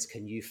experience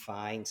can you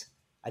find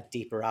a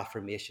deeper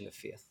affirmation of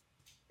faith.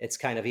 It's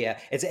kind of,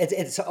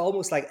 it's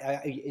almost like,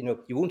 you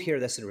won't hear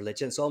this in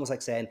religion. It's almost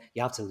like saying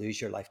you have to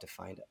lose your life to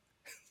find it.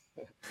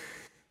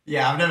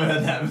 Yeah, I've never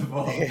heard that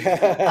before.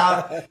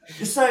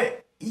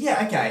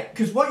 Okay,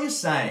 because what you're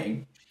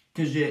saying,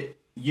 because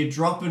you're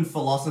dropping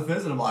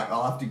philosophers, and I'm like,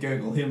 I'll have to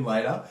Google him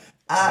later.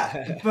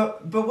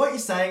 But what you're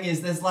saying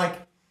is there's like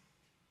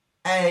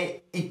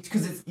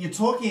you're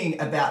talking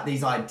about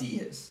these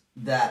ideas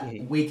that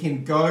we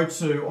can go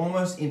to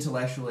almost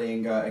intellectually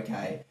and go,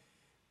 okay,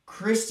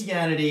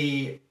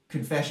 Christianity,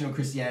 confessional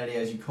Christianity,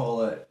 as you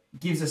call it,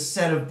 gives a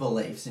set of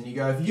beliefs. And you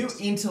go, if you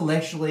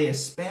intellectually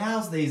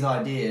espouse these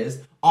ideas,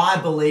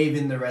 I believe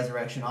in the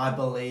resurrection, I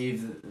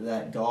believe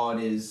that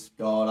God is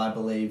God, I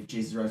believe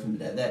Jesus rose from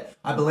the dead.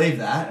 I believe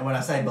that. And when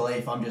I say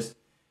belief, I'm just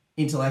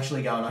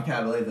intellectually going, okay,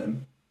 I believe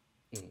them.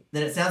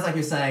 Then it sounds like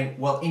you're saying,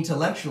 well,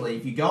 intellectually,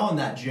 if you go on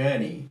that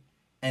journey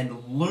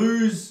and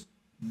lose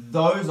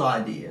those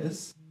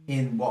ideas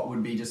in what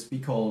would be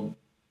called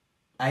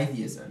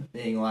atheism,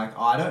 being like,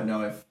 I don't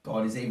know if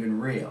God is even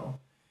real,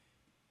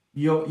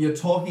 you're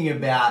talking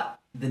about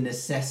the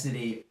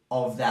necessity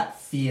of that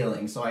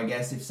feeling. So I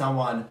guess if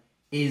someone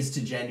is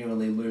to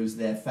genuinely lose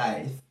their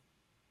faith,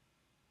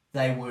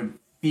 they would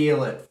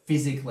feel it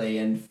physically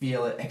and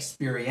feel it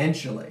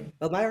experientially.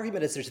 Well, my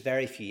argument is there's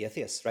very few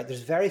atheists, right?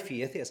 There's very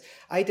few atheists.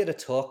 I did a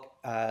talk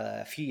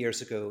a few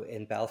years ago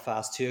in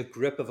Belfast to a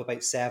group of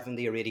about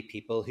 70 or 80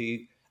 people who,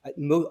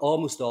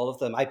 almost all of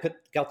them,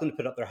 got them to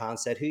put up their hand,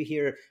 said, who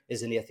here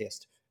is an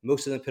atheist?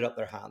 Most of them put up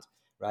their hand,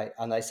 right?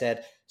 And I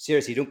said,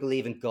 seriously, you don't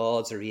believe in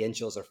gods or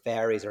angels or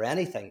fairies or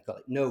anything?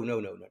 No,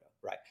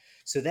 right?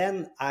 So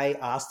then I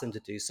asked them to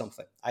do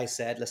something. I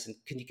said, listen,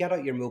 can you get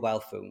out your mobile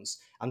phones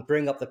and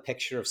bring up the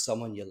picture of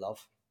someone you love?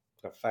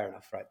 Fair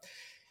enough, right?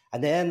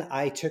 And then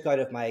I took out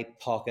of my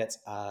pocket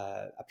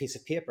a piece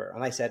of paper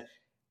and I said,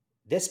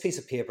 this piece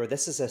of paper,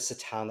 this is a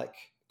satanic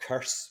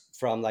curse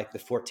from like the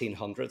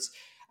 1400s.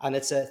 And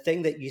it's a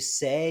thing that you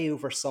say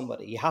over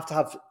somebody. You have to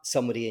have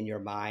somebody in your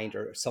mind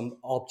or some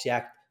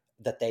object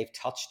that they've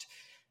touched.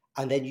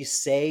 And then you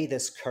say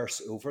this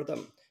curse over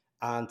them,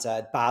 and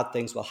bad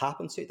things will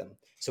happen to them.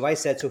 So I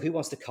said, so who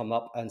wants to come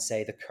up and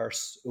say the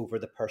curse over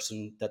the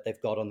person that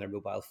they've got on their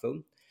mobile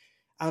phone?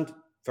 And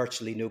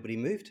virtually nobody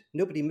moved.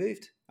 Nobody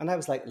moved. And I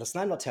was like,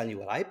 listen, I'm not telling you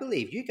what I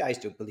believe. You guys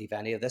don't believe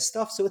any of this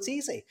stuff, so it's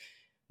easy.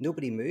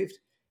 Nobody moved.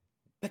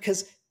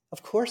 Because,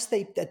 of course,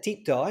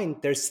 deep down,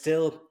 there's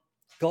still,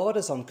 God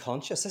is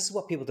unconscious. This is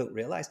what people don't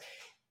realize.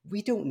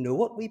 We don't know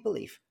what we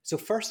believe. So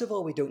first of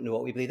all, we don't know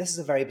what we believe. This is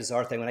a very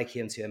bizarre thing. When I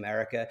came to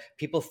America,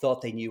 people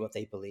thought they knew what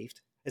they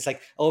believed. It's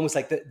like almost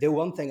like the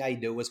one thing I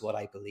know is what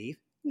I believe.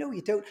 No,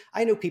 you don't.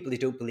 I know people who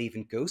don't believe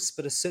in ghosts,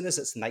 but as soon as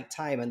it's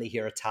nighttime and they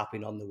hear a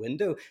tapping on the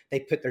window, they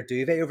put their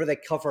duvet over, they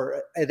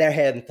cover their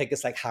head and think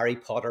it's like Harry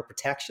Potter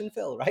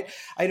Protectionville, right?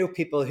 I know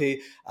people who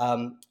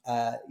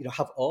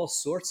have all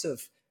sorts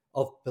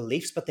of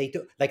beliefs, but they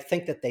don't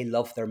think that they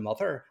love their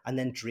mother and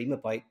then dream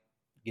about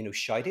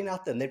shouting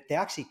at them. They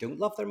actually don't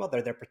love their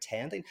mother. They're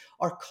pretending.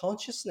 Our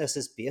consciousness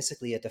is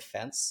basically a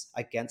defense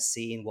against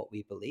seeing what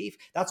we believe.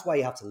 That's why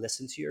you have to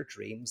listen to your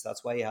dreams.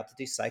 That's why you have to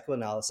do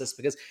psychoanalysis,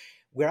 because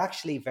we're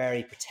actually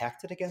very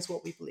protected against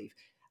what we believe.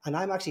 And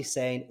I'm actually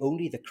saying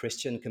only the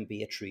Christian can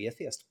be a true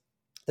atheist.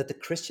 That the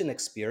Christian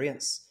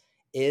experience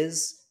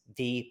is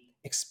the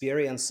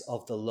experience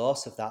of the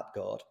loss of that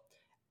God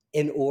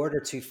in order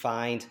to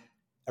find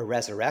a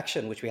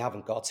resurrection, which we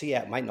haven't got to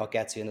yet, might not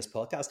get to in this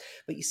podcast.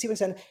 But you see what I'm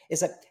saying is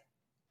that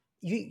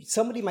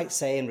somebody might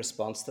say in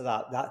response to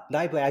that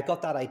I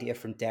got that idea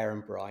from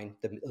Darren Brown,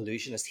 the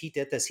illusionist. He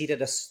did this. He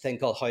did a thing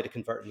called How to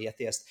Convert an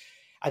Atheist.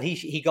 And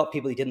he got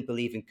people who didn't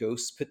believe in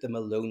ghosts, put them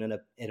alone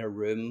in a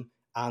room,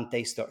 and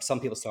some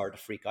people started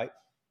to freak out.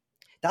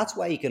 That's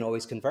why you can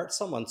always convert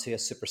someone to a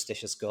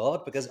superstitious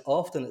God, because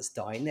often it's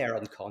down there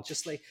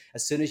unconsciously.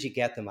 As soon as you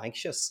get them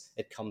anxious,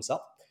 it comes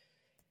up.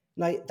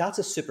 Now, that's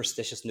a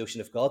superstitious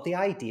notion of God. The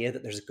idea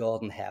that there's a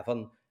God in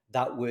heaven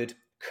that would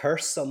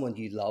curse someone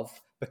you love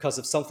because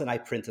of something I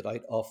printed out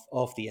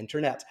off the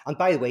internet, and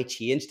by the way,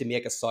 changed to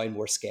make it sound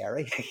more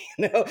scary.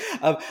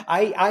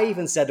 I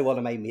even said to one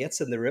of my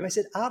mates in the room, I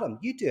said, Adam,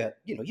 you do it.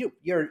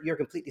 You're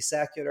completely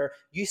secular.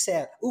 You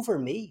say it over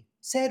me.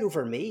 Say it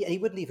over me, and he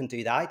wouldn't even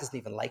do that. He doesn't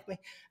even like me.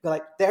 But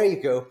like, there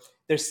you go.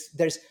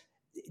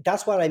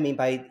 That's what I mean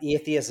by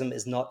atheism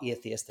is not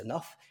atheist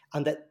enough,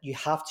 and that you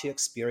have to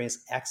experience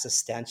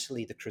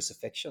existentially the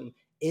crucifixion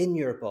in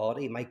your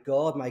body. My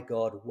God,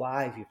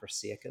 why have you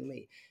forsaken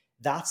me?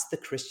 That's the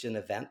Christian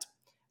event.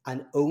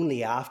 And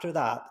only after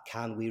that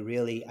can we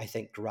really, I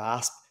think,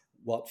 grasp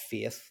what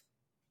faith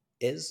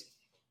is.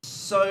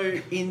 So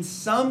in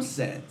some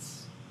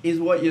sense, is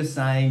what you're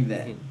saying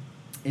then,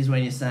 is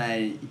when you're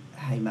saying,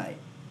 hey mate,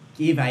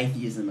 give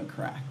atheism a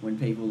crack. When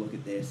people look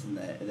at this and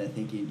they're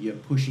thinking you're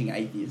pushing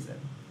atheism,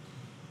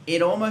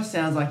 it almost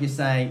sounds like you're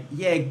saying,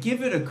 yeah,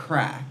 give it a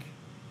crack,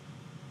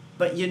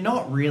 but you're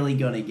not really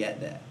going to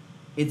get there.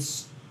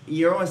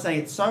 You're almost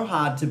saying it's so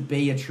hard to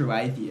be a true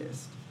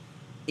atheist.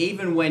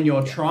 Even when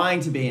you're trying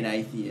to be an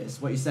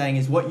atheist, what you're saying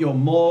is what you're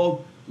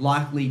more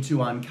likely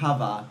to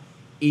uncover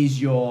is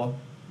your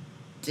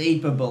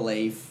deeper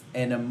belief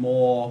and a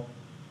more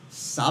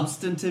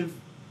substantive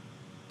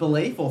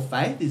belief or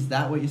faith. Is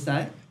that what you're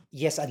saying?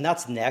 Yes, and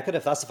that's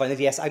negative. That's the final.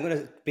 Yes, I'm going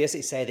to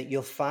basically say that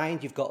you'll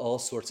find you've got all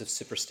sorts of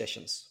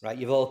superstitions, right?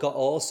 You've all got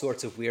all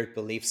sorts of weird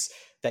beliefs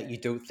that you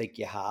don't think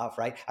you have,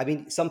 right? I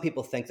mean, some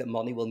people think that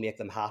money will make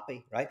them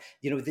happy, right?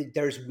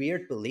 There's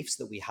weird beliefs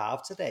that we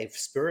have today,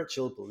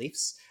 spiritual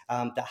beliefs,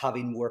 that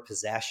having more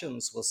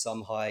possessions will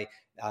somehow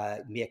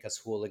make us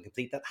whole and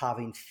complete, that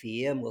having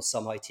fame will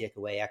somehow take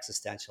away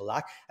existential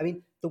lack. I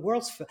mean, the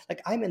world's,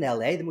 like, I'm in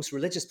LA, the most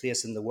religious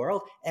place in the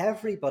world.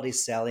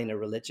 Everybody's selling a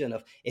religion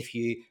of if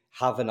you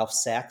have enough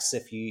sex,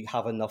 if you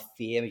have enough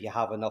fame, if you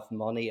have enough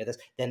money,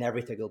 then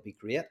everything will be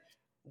great.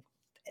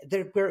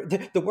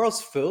 The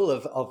world's full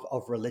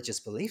of religious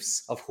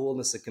beliefs, of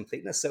wholeness and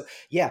completeness. So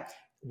yeah,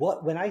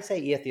 when I say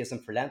atheism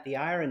for Lent, the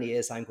irony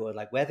is I'm going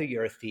like, whether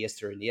you're a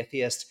theist or an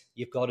atheist,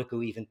 you've got to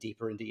go even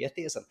deeper into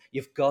atheism.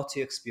 You've got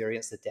to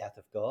experience the death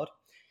of God.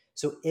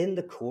 So in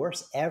the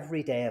course,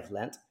 every day of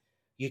Lent,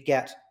 you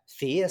get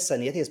theists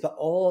and atheists, but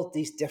all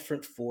these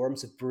different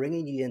forms of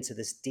bringing you into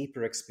this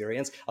deeper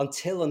experience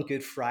until on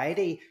Good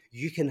Friday,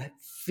 you can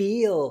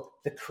feel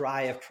the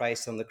cry of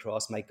Christ on the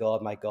cross, my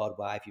God,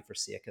 why have you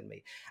forsaken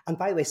me? And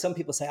by the way, some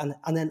people say, and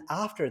then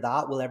after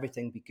that, will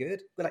everything be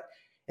good? But like,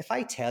 if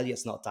I tell you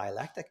it's not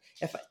dialectic,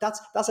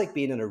 that's like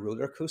being in a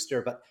roller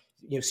coaster, but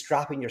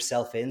strapping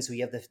yourself in so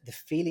you have the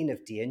feeling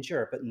of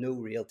danger, but no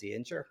real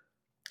danger.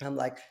 I'm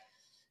like,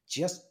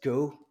 just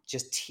go,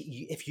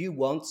 if you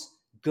want,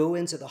 go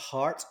into the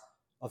heart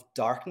of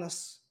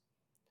darkness,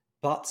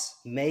 but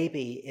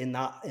maybe in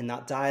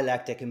that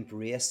dialectic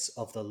embrace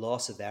of the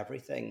loss of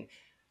everything,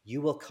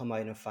 you will come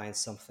out and find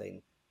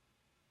something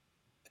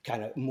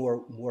kind of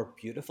more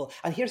beautiful.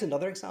 And here's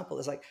another example.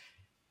 It's like,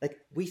 Like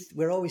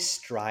we're always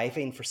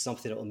striving for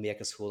something that will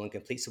make us whole and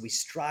complete. So we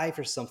strive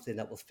for something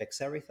that will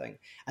fix everything.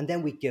 And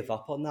then we give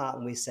up on that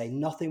and we say,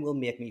 nothing will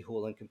make me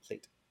whole and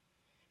complete.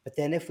 But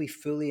then if we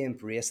fully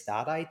embrace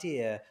that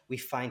idea, we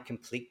find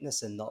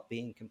completeness in not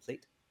being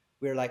complete.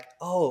 We're like,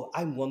 oh,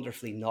 I'm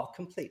wonderfully not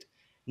complete.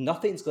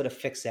 Nothing's going to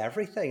fix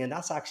everything. And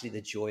that's actually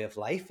the joy of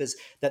life, is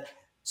that.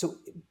 So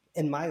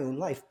in my own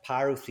life,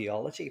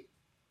 parotheology.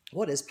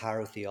 What is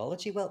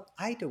parotheology? Well,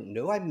 I don't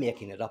know. I'm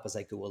making it up as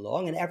I go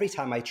along. And every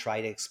time I try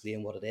to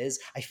explain what it is,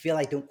 I feel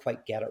I don't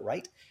quite get it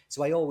right.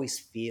 So I always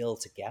fail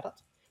to get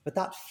it. But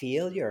that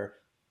failure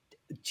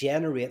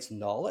generates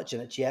knowledge,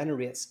 and it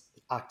generates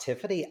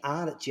activity,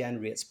 and it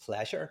generates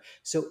pleasure.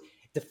 So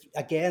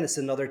again, it's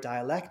another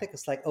dialectic.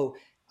 It's like, oh,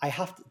 I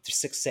have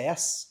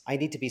success. I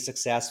need to be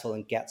successful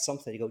and get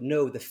something. You go,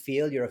 no, the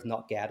failure of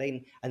not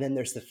getting. And then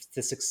there's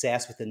the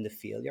success within the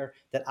failure,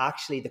 that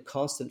actually the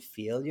constant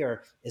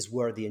failure is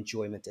where the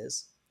enjoyment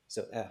is.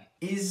 So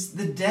is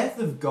the death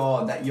of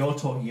God that you're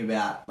talking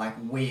about, like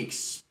we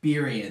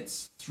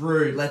experience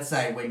through, let's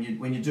say when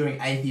you're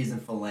doing Atheism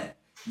for Lent,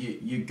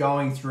 you're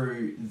going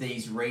through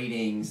these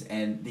readings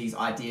and these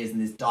ideas and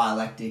this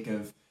dialectic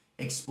of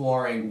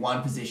exploring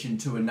one position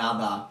to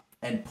another,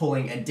 and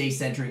pulling and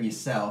decentering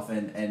yourself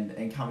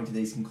and coming to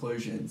these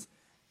conclusions.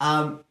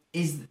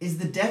 Is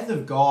the death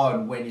of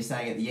God, when you're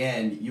saying at the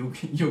end,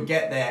 you'll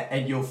get there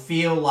and you'll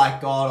feel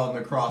like God on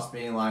the cross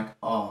being like,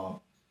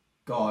 oh,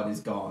 God is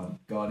gone,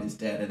 God is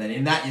dead. And then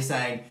in that you're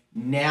saying,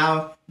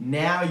 now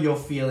you're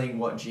feeling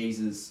what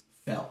Jesus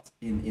felt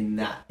in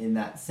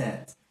that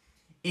sense.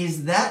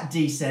 Is that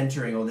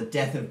decentering, or the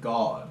death of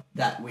God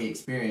that we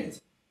experience,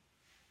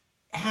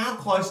 how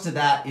close to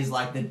that is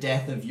like the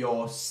death of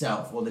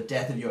yourself, or the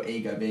death of your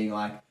ego being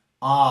like,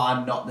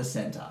 I'm not the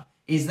center?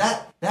 Is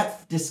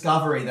that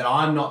discovery that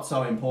I'm not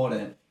so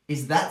important,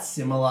 is that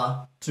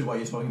similar to what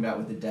you're talking about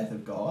with the death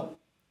of God?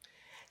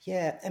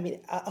 Yeah, I mean,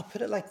 I'll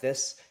put it like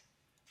this.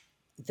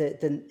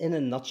 In a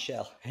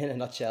nutshell,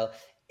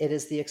 it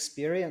is the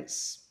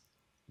experience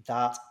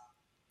that,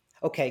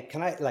 okay,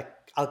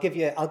 I'll give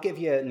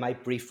you my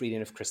brief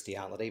reading of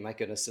Christianity. My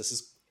goodness, this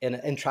is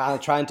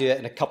try and do it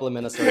in a couple of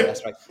minutes or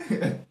less,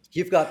 right?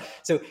 You've got,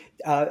 so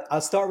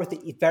I'll start with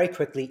very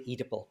quickly,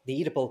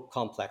 the Oedipal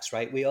complex,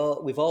 right? We've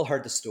all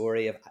heard the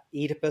story of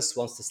Oedipus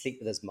wants to sleep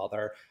with his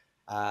mother.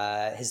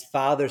 His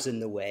father's in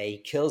the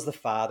way, kills the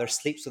father,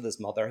 sleeps with his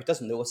mother. He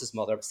doesn't know it's his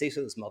mother, but sleeps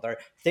with his mother,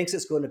 thinks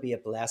it's going to be a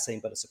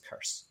blessing, but it's a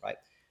curse, right?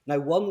 Now,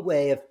 one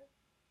way of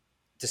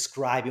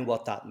describing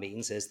what that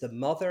means is the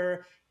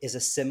mother is a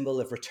symbol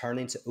of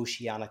returning to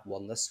oceanic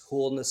oneness,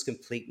 wholeness,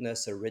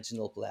 completeness,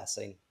 original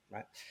blessing,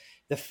 right?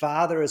 The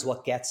father is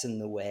what gets in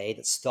the way,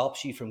 that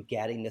stops you from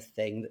getting the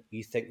thing that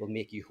you think will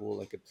make you whole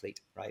and complete,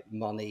 right?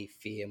 Money,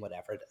 fame,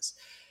 whatever it is.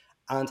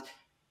 And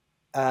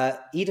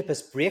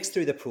Oedipus breaks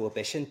through the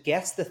prohibition,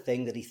 gets the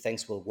thing that he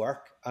thinks will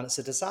work, and it's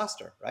a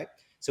disaster, right?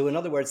 So in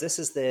other words, this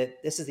is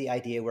the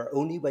idea where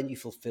only when you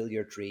fulfill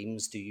your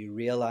dreams do you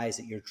realize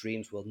that your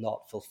dreams will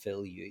not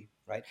fulfill you,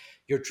 right?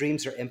 Your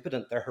dreams are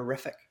impotent, they're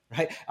horrific,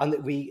 right?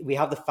 And we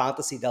have the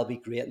fantasy they'll be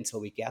great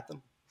until we get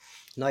them.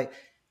 Now,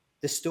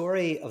 the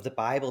story of the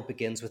Bible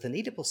begins with an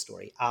Oedipal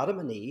story. Adam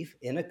and Eve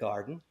in a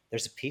garden,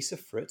 there's a piece of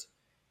fruit.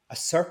 A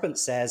serpent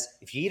says,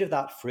 if you eat of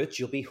that fruit,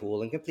 you'll be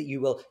whole and complete.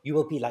 You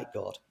will be like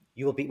God.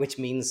 You will be, which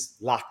means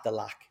lack the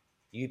lack.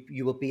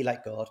 You will be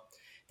like God.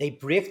 They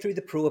break through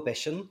the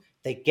prohibition,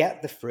 they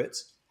get the fruit,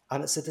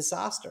 and it's a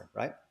disaster,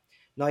 right?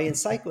 Now, in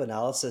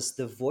psychoanalysis,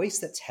 the voice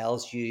that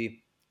tells you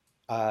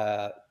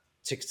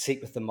to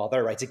sleep with the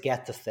mother, right, to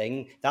get the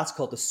thing, that's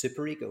called the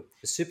superego.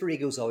 The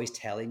superego is always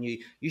telling you,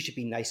 you should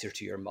be nicer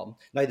to your mum.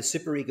 Now, the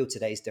superego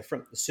today is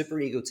different. The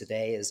superego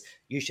today is,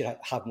 you should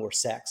have more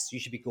sex, you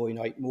should be going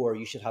out more,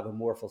 you should have a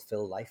more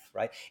fulfilled life,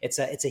 right? It's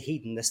a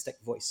hedonistic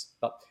voice,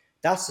 but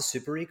that's the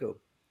superego.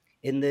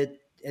 In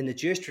the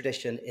Jewish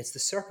tradition, it's the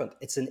serpent.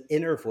 It's an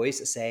inner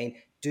voice saying,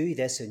 do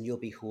this and you'll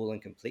be whole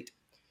and complete.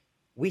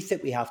 We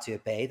think we have to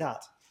obey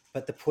that,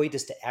 but the point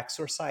is to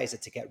exorcise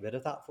it, to get rid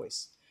of that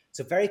voice.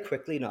 So very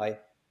quickly now,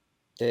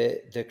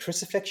 the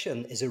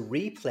crucifixion is a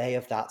replay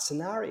of that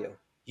scenario.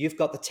 You've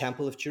got the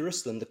Temple of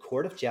Jerusalem, the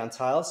court of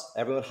Gentiles,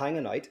 everyone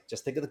hanging out.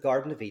 Just think of the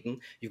Garden of Eden.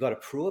 You've got a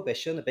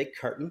prohibition, a big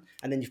curtain,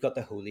 and then you've got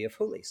the Holy of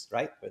Holies,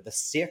 right, where the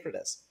sacred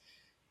is.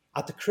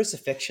 At the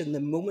crucifixion, the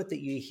moment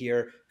that you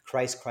hear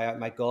Christ cry out,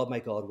 my God,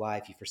 why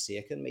have you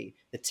forsaken me?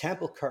 The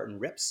temple curtain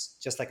rips,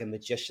 just like a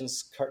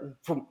magician's curtain,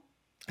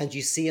 and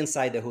you see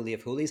inside the Holy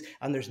of Holies,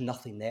 and there's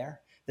nothing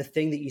there. The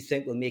thing that you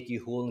think will make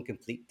you whole and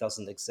complete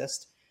doesn't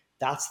exist.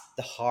 That's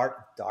the heart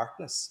of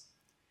darkness.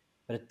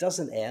 But it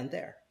doesn't end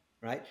there,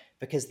 right?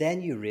 Because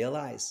then you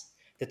realize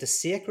that the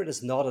sacred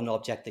is not an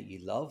object that you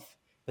love,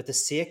 but the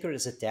sacred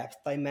is a depth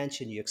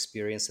dimension you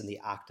experience in the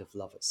act of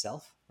love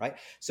itself, right?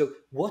 So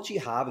what you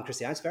have in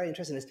Christianity, it's very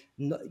interesting, is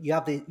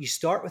you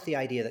start with the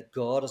idea that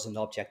God is an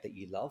object that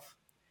you love.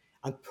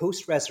 And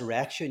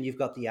post-resurrection, you've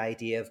got the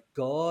idea of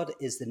God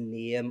is the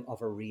name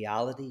of a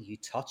reality you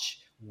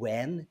touch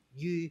when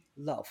you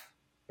love,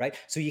 right?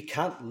 So you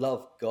can't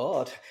love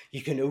God,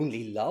 you can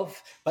only love.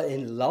 But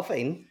in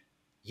loving,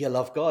 you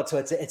love God. So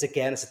it's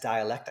a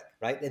dialectic,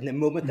 right? In the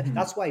moment,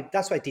 that's why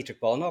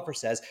Dietrich Bonhoeffer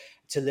says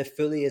to live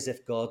fully as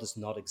if God does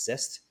not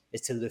exist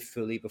is to live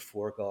fully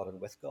before God and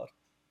with God.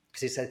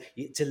 Because he said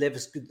to live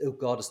as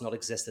God does not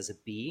exist as a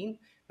being,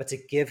 but to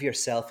give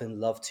yourself in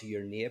love to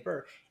your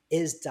neighbor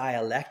is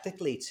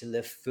dialectically to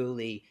live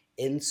fully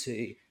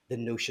into the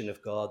notion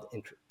of God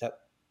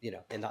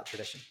in that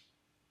tradition.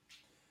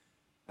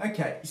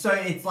 Okay, so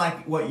it's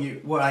like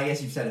what I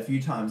guess you've said a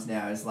few times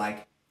now is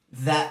like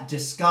that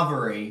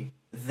discovery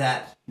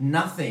that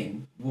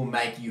nothing will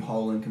make you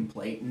whole and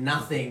complete,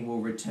 nothing will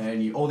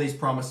return you. All these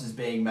promises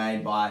being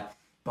made by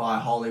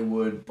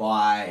Hollywood,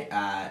 by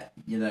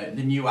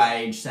the New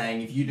Age,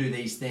 saying if you do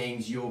these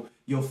things,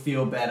 you'll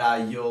feel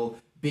better, you'll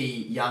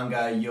be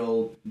younger,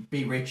 you'll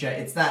be richer.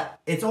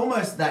 It's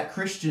almost that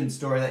Christian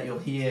story that you'll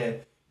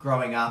hear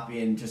growing up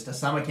in just a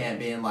summer camp,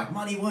 being like,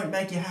 money won't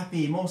make you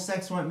happy, more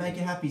sex won't make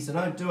you happy, so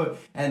don't do it.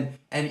 And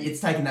it's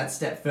taken that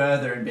step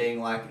further and being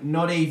like,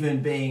 not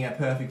even being a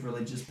perfect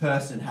religious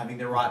person, having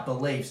the right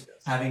beliefs,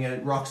 having a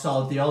rock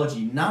solid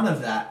theology, none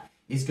of that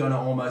is going to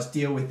almost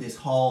deal with this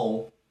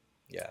whole,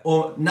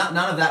 or none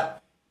of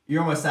that.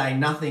 You're almost saying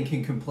nothing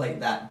can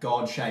complete that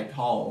God-shaped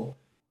hole.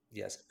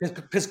 Yes,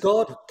 because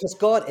God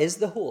is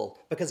the whole.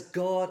 Because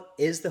God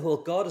is the whole.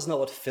 God is not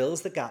what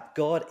fills the gap.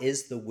 God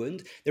is the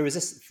wound. There was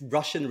this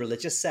Russian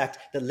religious sect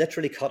that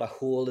literally cut a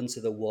hole into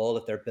the wall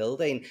of their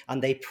building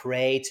and they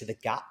pray to the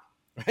gap.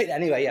 Right?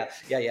 Anyway,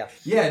 yeah.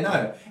 Yeah,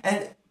 no.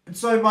 And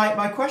so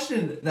my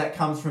question that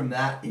comes from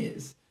that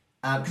is,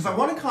 because I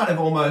want to kind of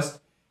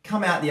almost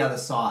come out the other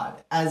side.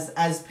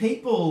 As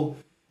people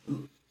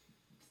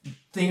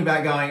think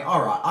about going,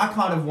 all right, I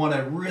kind of want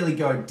to really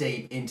go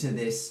deep into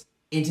this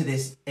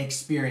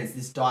experience,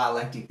 this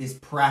dialectic, this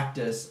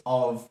practice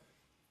of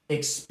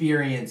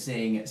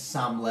experiencing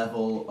some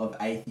level of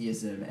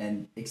atheism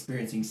and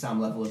experiencing some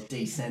level of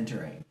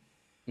decentering.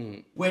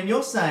 When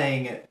you're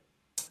saying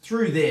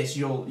through this,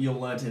 you'll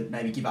learn to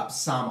maybe give up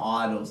some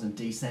idols and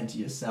decenter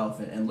yourself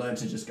and learn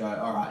to just go,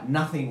 all right,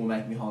 nothing will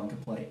make me whole and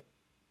complete.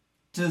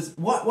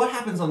 What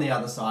happens on the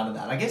other side of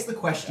that? I guess the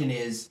question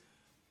is,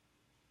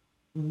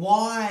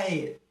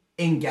 why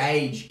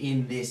engage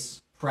in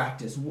this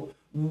practice?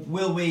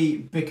 Will we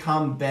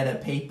become better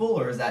people,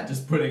 or is that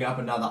just putting up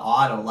another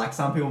idol? Like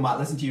some people might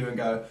listen to you and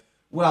go,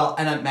 well,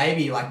 and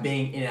maybe like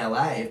being in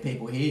LA, if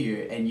people hear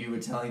you and you were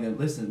telling them,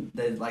 listen,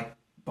 there's like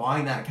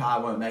buying that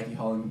car won't make you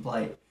whole and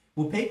complete.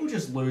 Will people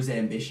just lose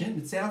ambition?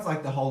 It sounds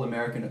like the whole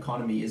American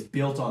economy is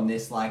built on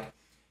this, like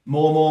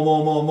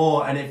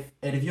more. And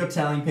if you're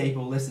telling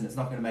people, listen, it's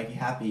not going to make you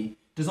happy,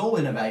 does all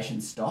innovation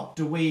stop?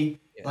 Do we...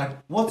 Like,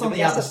 what's on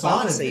the other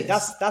side of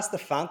this? That's the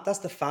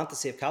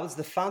fantasy of capitalism.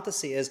 The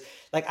fantasy is,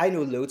 like, I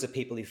know loads of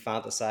people who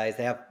fantasize.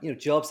 They have,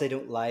 jobs they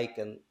don't like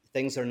and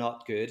things are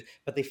not good,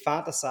 but they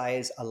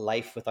fantasize a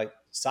life without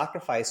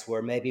sacrifice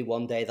where maybe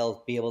one day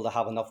they'll be able to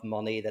have enough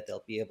money that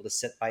they'll be able to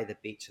sit by the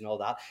beach and all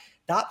that.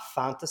 That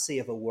fantasy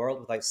of a world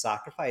without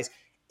sacrifice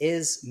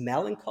is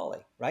melancholy,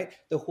 right?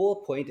 The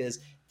whole point is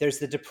there's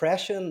the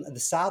depression,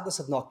 the sadness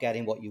of not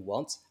getting what you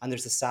want, and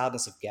there's the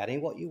sadness of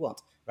getting what you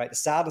want. Right? The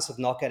sadness of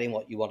not getting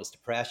what you want is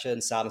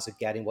depression. Sadness of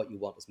getting what you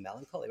want is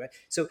melancholy, right?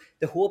 So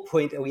the whole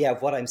point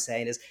of what I'm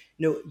saying is,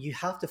 you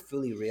have to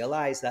fully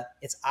realize that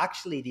it's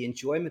actually the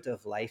enjoyment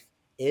of life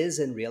is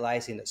in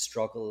realizing that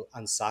struggle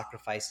and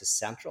sacrifice is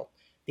central.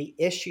 The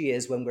issue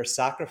is when we're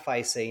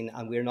sacrificing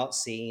and we're not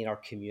seeing our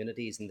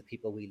communities and the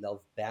people we love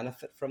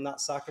benefit from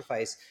that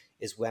sacrifice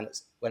is when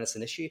it's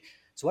an issue.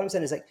 So what I'm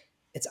saying is, like,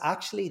 it's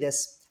actually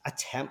this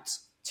attempt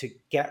to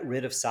get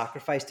rid of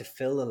sacrifice, to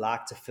fill the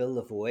lack, to fill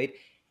the void.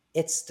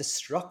 It's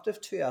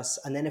destructive to us.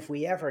 And then if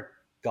we ever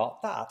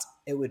got that,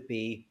 it would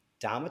be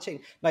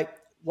damaging. Now,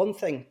 one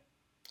thing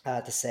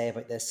to say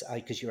about this,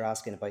 because you were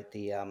asking about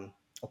the,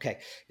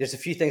 there's a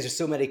few things. There's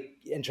so many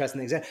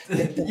interesting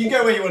things. You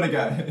go where you want to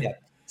go. Yeah.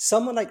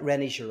 Someone like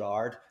René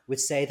Girard would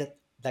say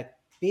that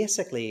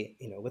basically,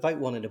 without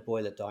wanting to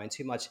boil it down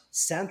too much,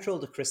 central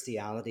to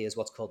Christianity is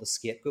what's called the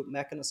scapegoat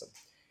mechanism.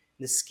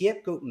 And the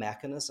scapegoat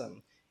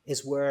mechanism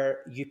is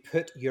where you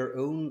put your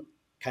own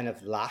kind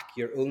of lack,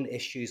 your own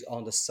issues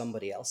onto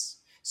somebody else.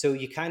 So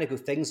you kind of go,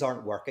 things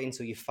aren't working,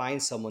 so you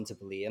find someone to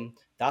blame.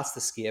 That's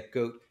the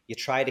scapegoat. You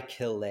try to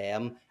kill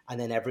them, and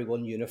then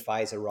everyone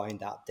unifies around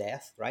that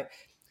death, right?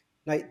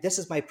 Now, this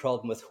is my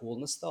problem with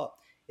wholeness thought,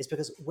 is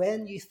because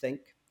when you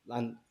think,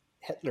 and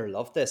Hitler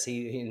loved this,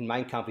 he in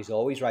Mein Kampf, he's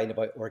always writing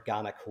about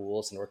organic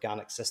wholes and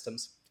organic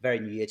systems, very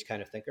New Age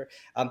kind of thinker.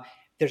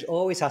 There's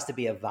always has to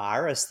be a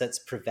virus that's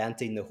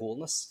preventing the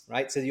wholeness,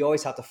 right? So you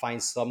always have to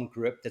find some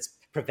group that's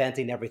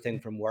preventing everything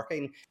from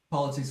working.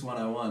 Politics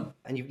 101.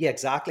 And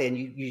exactly. And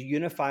you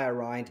unify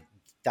around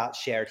that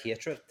shared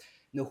hatred.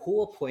 And the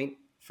whole point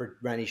for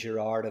René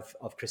Girard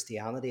of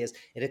Christianity is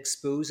it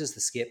exposes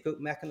the scapegoat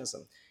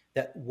mechanism,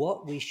 that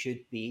what we should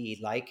be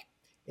like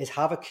is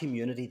have a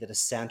community that is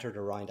centered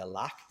around a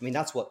lack. I mean,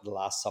 that's what the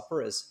Last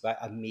Supper is, right?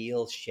 A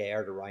meal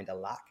shared around a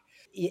lack.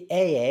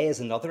 AA is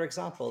another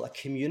example, a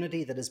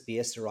community that is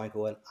based around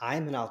going,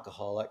 I'm an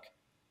alcoholic,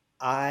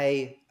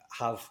 I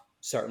have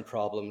certain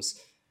problems,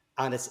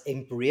 and it's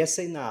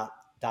embracing that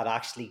that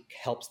actually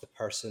helps the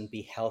person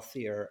be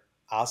healthier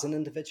as an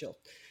individual.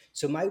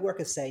 So my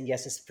work is saying,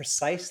 yes, it's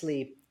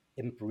precisely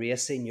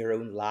embracing your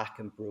own lack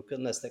and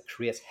brokenness that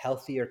creates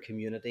healthier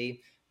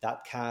community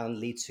that can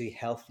lead to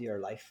healthier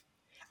life.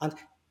 And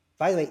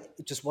by the way,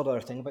 just one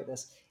other thing about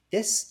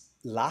this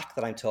lack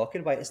that I'm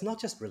talking about is not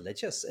just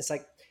religious. It's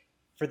like,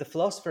 for the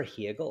philosopher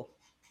Hegel,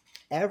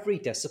 every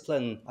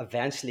discipline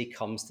eventually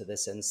comes to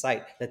this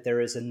insight that there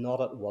is a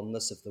not at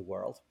oneness of the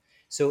world.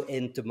 So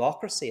in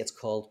democracy, it's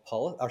called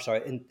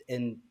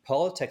in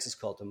politics, it's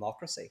called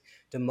democracy.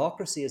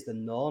 Democracy is the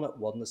non at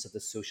oneness of the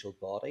social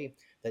body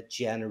that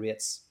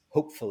generates,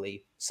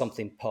 hopefully,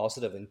 something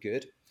positive and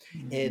good.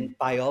 Mm-hmm. In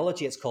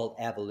biology, it's called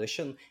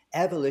evolution.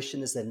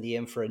 Evolution is the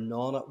name for a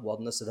non at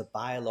oneness of the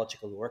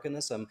biological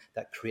organism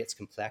that creates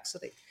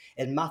complexity.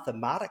 In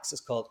mathematics,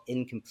 it's called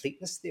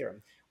incompleteness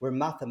theorem, where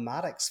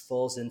mathematics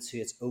falls into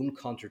its own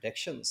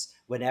contradictions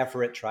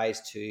whenever it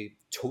tries to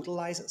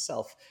totalize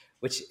itself,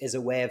 which is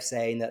a way of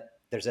saying that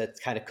there's a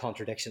kind of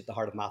contradiction at the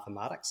heart of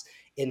mathematics.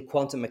 In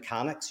quantum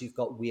mechanics, you've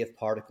got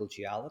wave-particle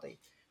duality.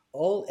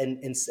 All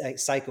in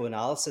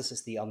psychoanalysis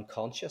is the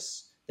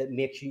unconscious that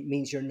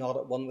means you're not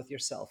at one with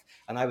yourself.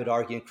 And I would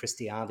argue in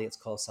Christianity, it's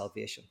called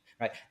salvation,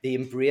 right? The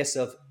embrace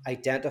of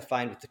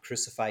identifying with the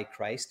crucified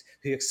Christ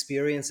who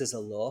experiences a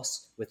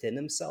loss within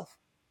himself.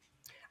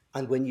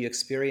 And when you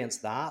experience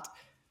that,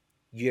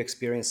 you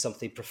experience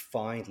something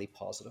profoundly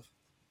positive.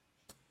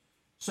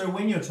 So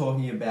when you're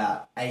talking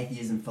about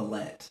atheism for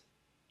Lent,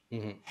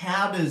 mm-hmm.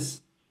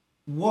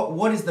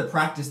 What is the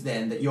practice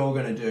then that you're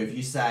going to do if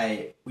you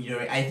say you're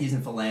doing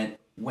atheism for Lent?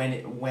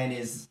 When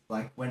does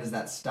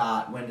that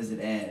start? When does it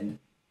end?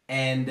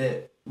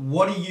 And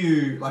what do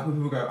you, like, when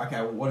people go,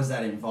 okay, well, what does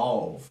that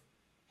involve?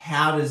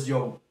 What does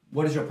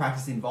your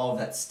practice involve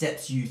that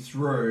steps you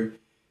through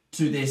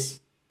to this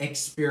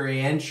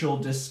experiential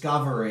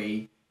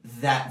discovery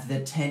that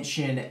the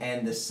tension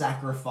and the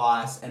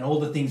sacrifice and all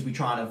the things we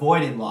try and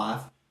avoid in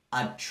life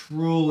are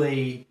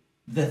truly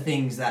the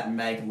things that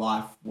make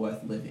life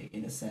worth living,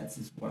 in a sense,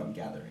 is what I'm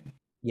gathering.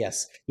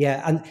 Yes.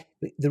 Yeah. And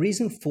the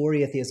reason for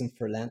atheism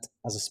for Lent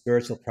as a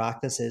spiritual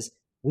practice is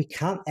we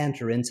can't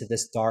enter into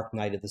this dark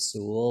night of the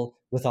soul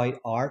without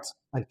art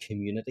and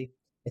community.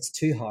 It's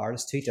too hard.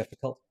 It's too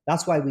difficult.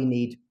 That's why we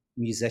need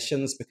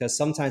musicians, because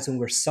sometimes when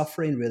we're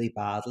suffering really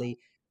badly,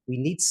 we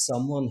need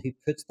someone who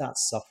puts that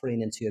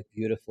suffering into a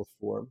beautiful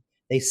form.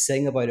 They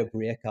sing about a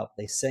breakup.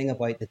 They sing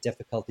about the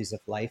difficulties of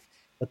life.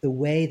 But the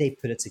way they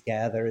put it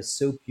together is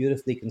so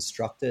beautifully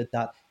constructed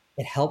that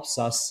it helps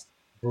us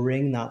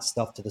bring that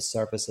stuff to the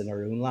surface in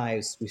our own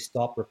lives. We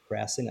stop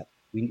repressing it.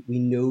 We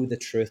know the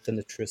truth, and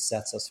the truth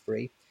sets us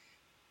free.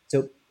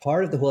 So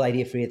part of the whole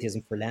idea for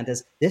atheism for Lent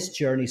is this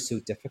journey is so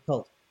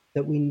difficult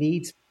that we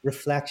need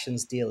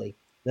reflections daily.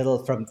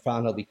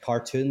 There'll be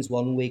cartoons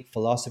one week,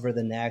 philosopher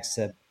the next,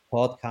 a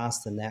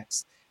podcast the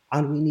next.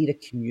 And we need a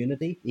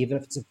community, even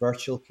if it's a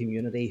virtual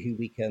community, who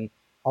we can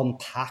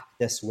unpack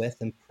this with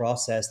and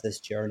process this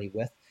journey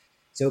with.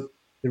 So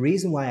the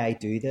reason why I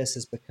do this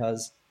is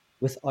because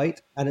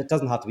without, and it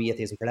doesn't have to be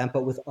atheism for Lent,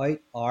 but without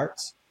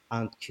art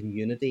and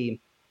community,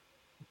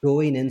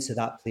 going into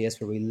that place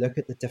where we look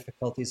at the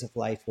difficulties of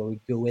life, where we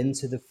go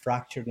into the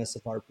fracturedness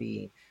of our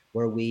being,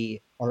 where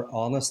we are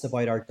honest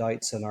about our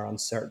doubts and our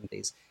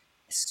uncertainties,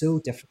 it's so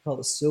difficult.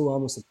 It's so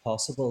almost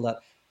impossible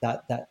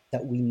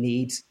that we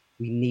need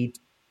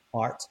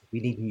art, we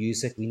need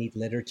music, we need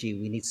liturgy,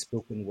 we need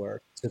spoken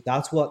word. So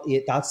that's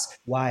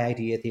why I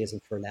do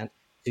atheism for Lent,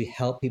 to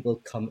help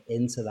people come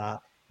into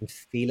that and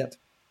feel it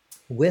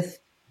with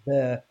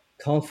the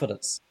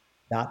confidence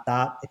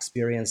that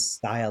experience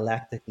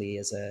dialectically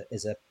is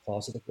a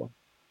positive one.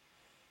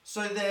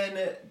 So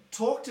then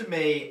talk to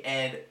me,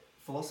 and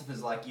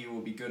philosophers like you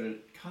will be good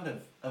at kind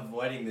of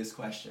avoiding this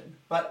question,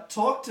 but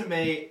talk to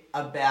me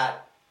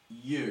about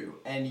you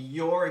and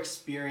your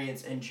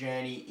experience and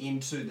journey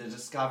into the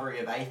discovery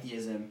of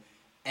atheism,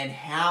 and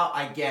how,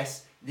 I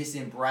guess, this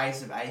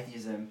embrace of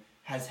atheism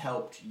has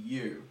helped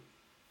you.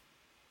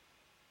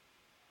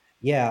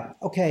 Yeah.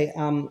 Okay.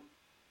 How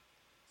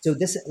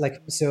this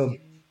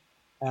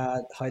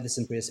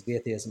embrace of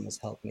atheism has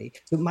helped me.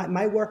 So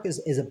my work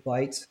is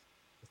about, it's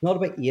not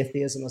about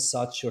atheism as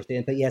such or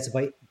thing, but yeah, it's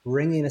about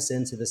bringing us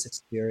into this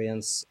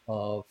experience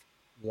of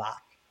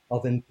lack,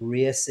 of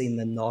embracing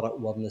the not at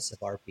oneness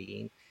of our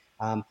being.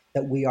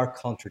 That we are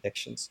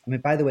contradictions. I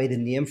mean, by the way, the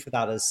name for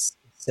that is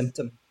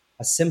symptom.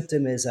 A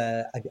symptom is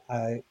a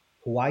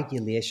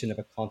coagulation of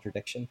a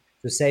contradiction.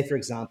 So say, for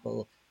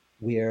example,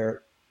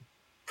 we're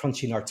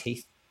crunching our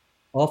teeth.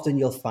 Often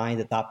you'll find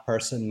that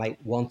person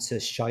might want to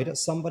shout at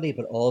somebody,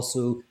 but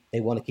also they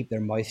want to keep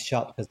their mouth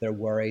shut because they're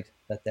worried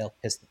that they'll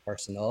piss the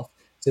person off.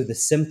 So the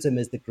symptom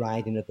is the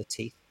grinding of the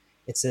teeth.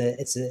 It's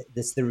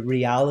the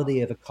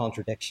reality of a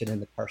contradiction in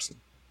the person.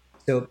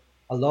 So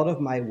a lot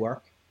of my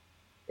work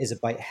is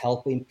about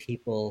helping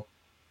people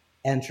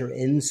enter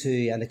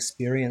into and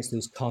experience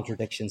those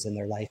contradictions in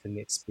their life and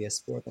make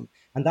space for them.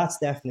 And that's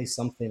definitely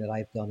something that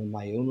I've done in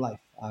my own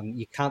life.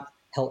 You can't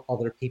help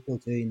other people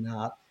doing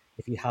that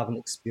if you haven't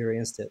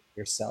experienced it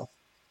yourself.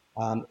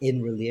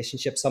 in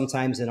relationships.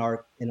 Sometimes in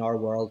our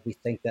world, we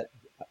think that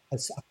a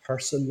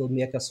person will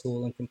make us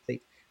whole and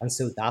complete, and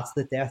so that's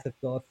the death of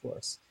God for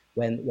us.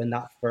 When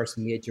that first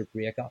major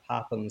breakup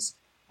happens,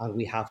 and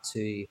we have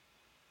to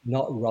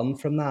not run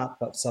from that,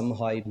 but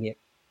somehow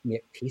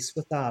make peace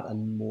with that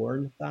and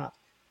mourn that.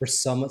 For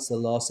some, it's the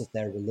loss of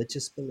their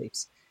religious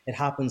beliefs. It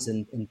happens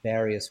in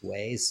various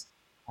ways.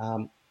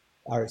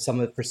 Or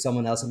for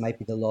someone else, it might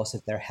be the loss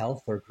of their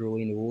health, or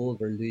growing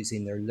old, or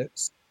losing their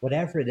looks.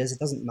 Whatever it is, it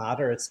doesn't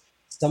matter. It's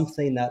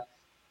something that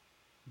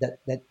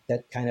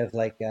kind of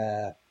like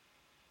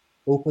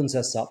opens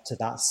us up to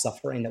that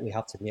suffering that we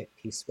have to make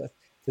peace with.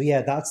 So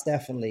yeah, that's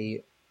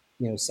definitely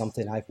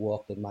something I've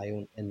walked in my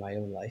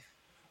own life.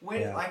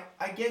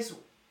 I guess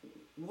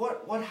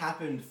what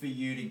happened for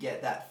you to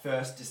get that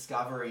first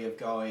discovery of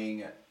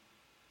going,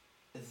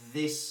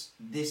 this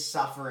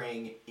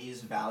suffering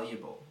is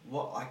valuable?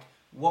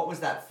 What was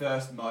that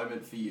first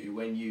moment for you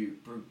when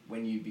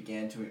you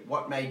began to,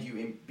 what made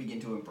you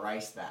begin to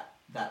embrace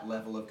that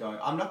level of going,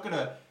 I'm not going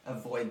to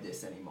avoid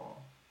this anymore?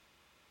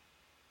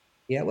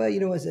 Yeah, well,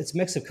 it's a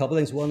mix of a couple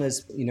things. One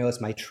is,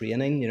 it's my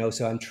training,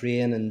 so I'm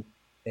trained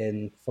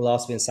in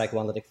philosophy and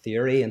psychoanalytic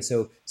theory. And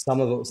so some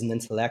of it was an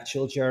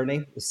intellectual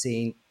journey,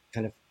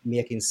 kind of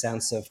making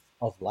sense of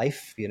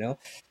life,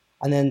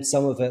 and then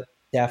some of it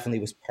definitely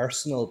was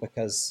personal,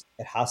 because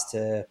it has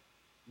to,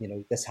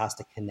 this has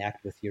to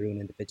connect with your own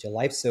individual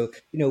life. So,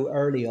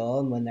 early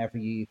on, whenever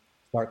you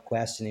start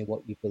questioning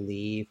what you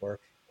believe,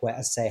 or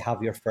say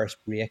have your first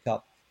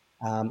breakup,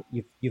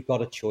 you've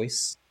got a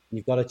choice.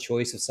 You've got a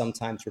choice of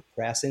sometimes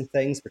repressing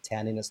things,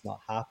 pretending it's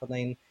not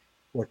happening,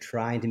 or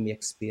trying to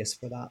make space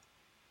for that.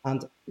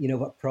 And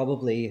but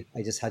probably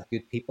I just had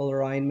good people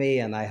around me,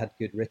 and I had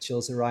good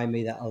rituals around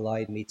me that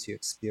allowed me to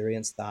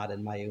experience that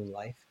in my own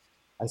life.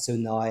 And so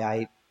now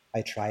I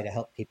try to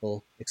help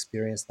people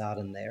experience that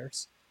in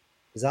theirs.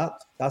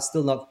 That's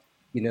still not,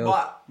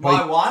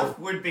 My wife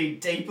would be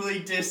deeply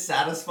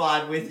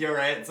dissatisfied with your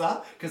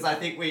answer, because I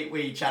think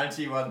we chatted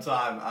to you one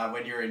time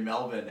when you were in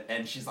Melbourne,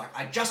 and she's like,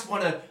 I just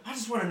want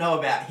to know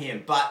about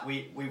him, but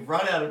we've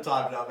run out of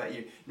time to know about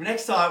you.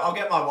 Next time I'll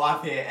get my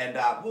wife here, and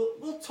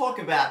we'll talk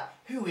about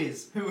who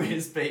is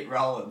Pete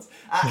Rollins.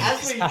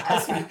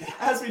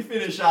 As we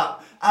finish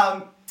up,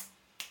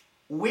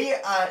 we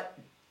are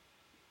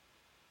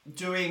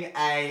doing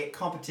a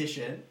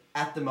competition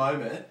at the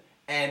moment,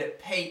 and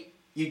Pete,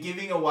 you're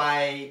giving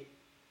away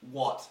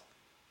what?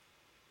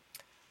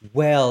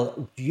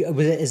 Well,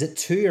 is it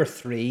 2 or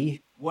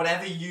 3?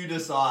 Whatever you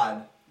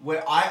decide.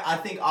 I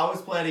think I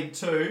was planning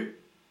 2.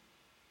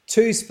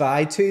 2's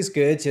fine. 2's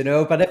good,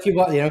 But if you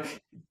want,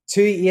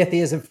 2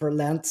 Atheism for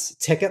Lent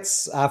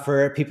tickets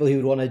for people who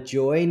would want to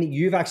join.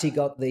 You've actually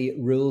got the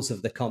rules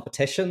of the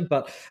competition,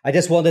 but I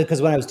just wanted,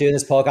 because when I was doing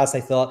this podcast,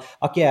 I thought,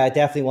 okay, I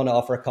definitely want to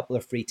offer a couple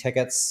of free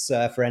tickets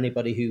for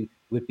anybody who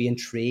would be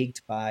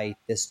intrigued by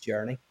this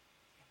journey.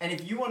 And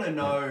if you want to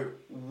know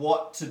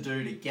what to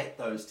do to get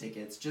those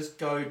tickets, just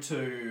go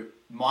to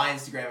my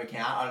Instagram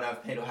account. I don't know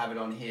if Pete will have it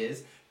on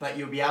his, but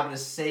you'll be able to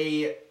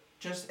see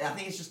I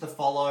think it's just to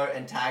follow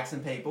and tag some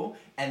people.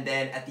 And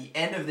then at the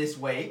end of this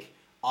week,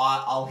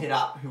 I'll hit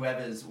up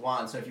whoever's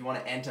won. So if you want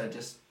to enter,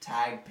 just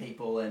tag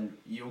people and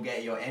you'll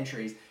get your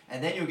entries.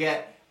 And then you'll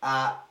get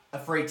a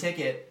free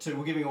ticket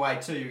we're giving away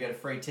 2. You'll get a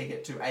free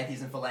ticket to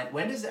Atheism for Lent.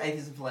 When does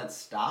Atheism for Lent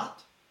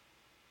start?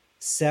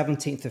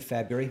 17th of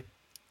February.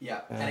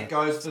 Yeah, and it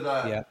goes for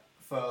the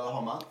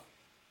whole month?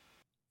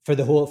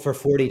 For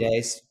 40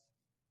 days.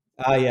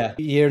 Yeah.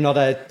 You're not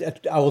a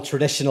old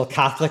traditional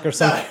Catholic or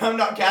something? No, I'm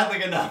not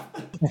Catholic enough.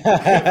 40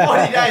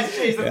 days,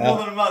 jeez, that's more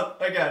than a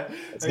month. Okay.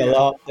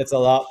 It's a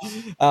lot.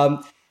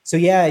 So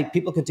yeah,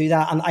 people can do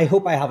that. And I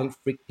hope I haven't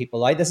freaked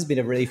people out. This has been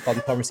a really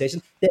fun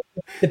conversation.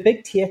 The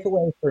big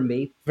takeaway for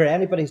me, for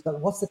anybody who's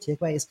what's the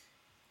takeaway, is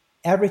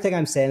everything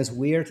I'm saying is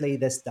weirdly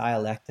this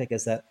dialectic,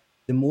 is that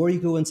the more you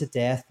go into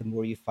death, the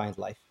more you find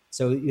life.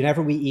 So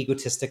whenever we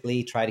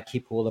egotistically try to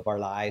keep hold of our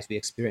lives, we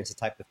experience a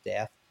type of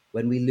death.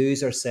 When we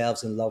lose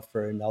ourselves in love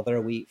for another,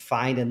 we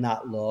find in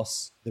that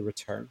loss the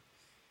return.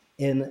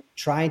 In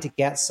trying to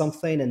get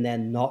something and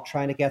then not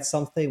trying to get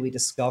something, we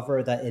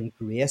discover that in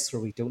grace, where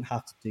we don't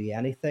have to do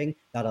anything,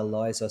 that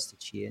allows us to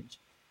change.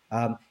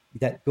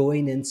 That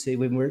going into,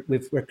 when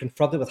we're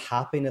confronted with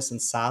happiness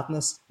and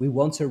sadness, we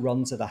want to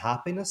run to the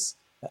happiness.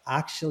 But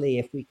actually,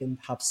 if we can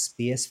have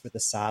space for the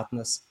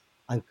sadness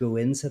and go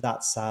into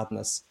that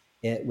sadness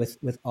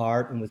with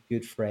art and with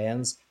good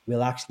friends,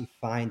 we'll actually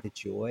find the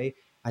joy.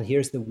 And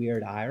here's the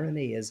weird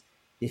irony, is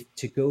if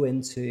to go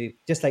into,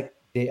 just like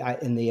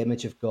in the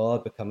image of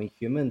God becoming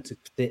human, to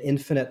the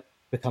infinite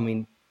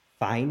becoming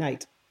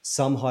finite,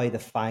 somehow the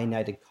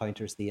finite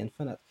encounters the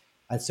infinite.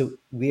 And so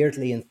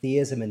weirdly, in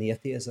theism and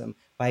atheism,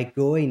 by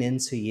going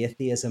into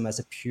atheism as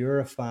a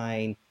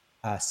purifying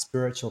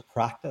spiritual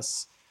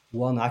practice,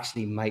 one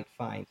actually might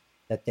find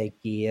that they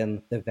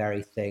gain the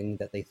very thing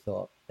that they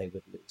thought they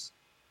would lose.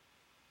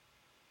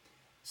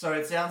 So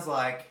it sounds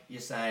like you're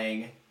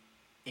saying,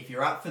 if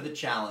you're up for the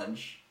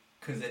challenge,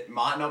 because it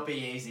might not be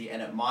easy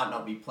and it might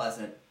not be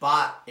pleasant,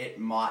 but it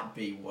might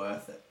be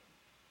worth it.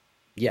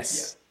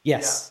 Yes.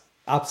 Yes,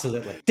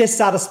 absolutely.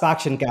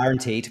 Dissatisfaction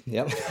guaranteed.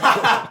 Yep.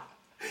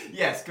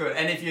 Yes, good.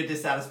 And if you're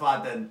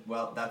dissatisfied, then,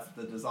 well, that's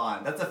the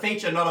design. That's a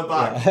feature, not a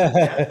bug.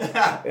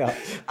 Yeah.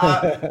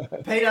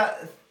 Peter,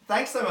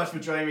 thanks so much for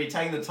joining me,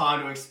 taking the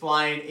time to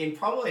explain in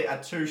probably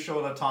a too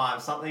short a time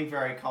something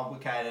very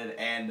complicated.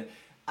 And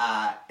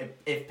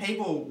if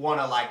people want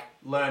to like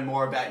learn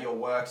more about your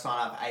work, sign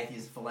up for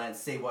Atheism for Lent,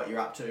 see what you're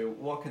up to,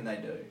 what can they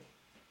do?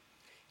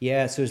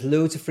 Yeah, so there's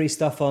loads of free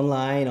stuff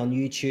online on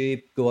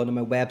YouTube. Go onto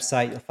my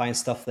website, you'll find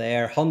stuff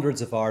there.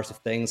 Hundreds of hours of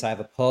things. I have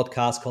a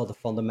podcast called The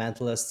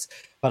Fundamentalists.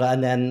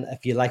 And then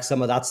if you like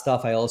some of that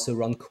stuff, I also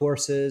run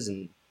courses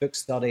and book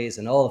studies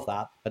and all of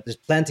that. But there's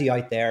plenty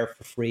out there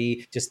for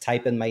free. Just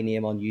type in my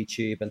name on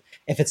YouTube. And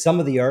if it's some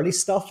of the early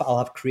stuff, I'll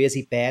have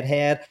Crazy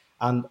Bedhead.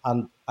 And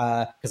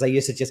because I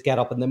used to just get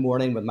up in the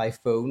morning with my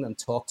phone and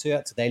talk to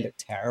it. So they look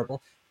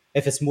terrible.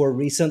 If it's more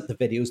recent, the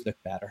videos look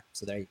better.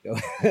 So there you go.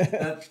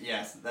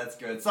 Yes, that's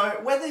good. So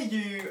whether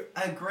you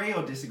agree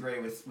or disagree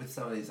with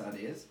some of these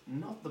ideas,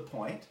 not the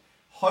point.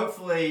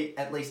 Hopefully,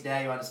 at least now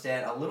you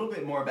understand a little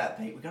bit more about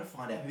Pete. We've got to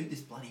find out who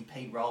this bloody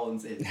Pete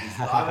Rollins is.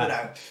 I don't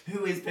know.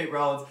 Who is Pete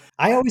Rollins?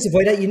 I always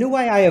avoid that. You know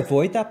why I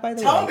avoid that, by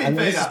the way? Tell me, and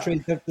Peter. This is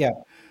true. Yeah.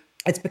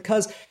 It's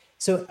because,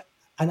 so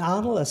an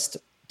analyst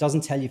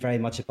doesn't tell you very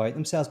much about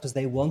themselves because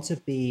they want to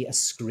be a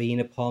screen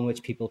upon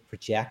which people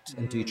project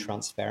and do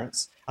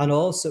transference. And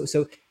also,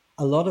 so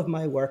a lot of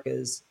my work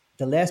is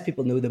the less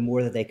people know, the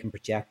more that they can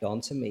project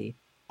onto me.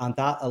 And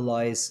that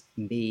allows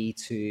me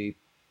to,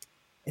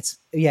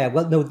 you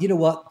know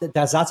what?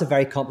 That's a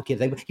very complicated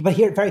thing. But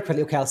here, very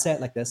quickly, okay, I'll say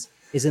it like this,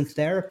 is in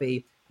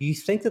therapy, you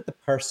think that the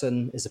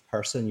person is a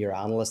person, your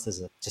analyst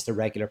is just a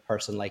regular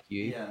person like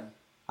you. Yeah.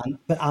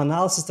 But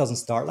analysis doesn't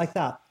start like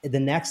that. The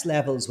next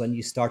level is when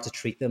you start to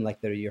treat them like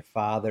they're your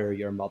father or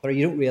your mother.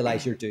 You don't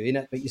realize you're doing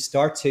it, but you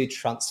start to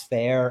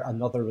transfer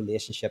another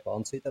relationship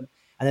onto them.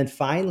 And then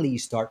finally, you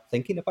start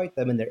thinking about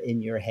them and they're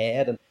in your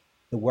head and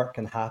the work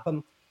can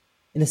happen.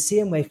 In the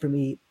same way for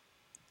me,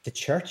 the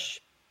church,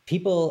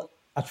 people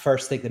at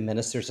first think the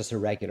minister is just a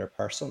regular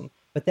person.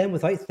 But then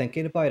without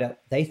thinking about it,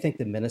 they think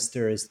the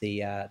minister is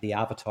the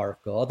avatar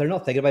of God. They're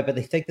not thinking about it, but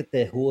they think that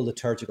the whole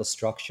liturgical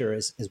structure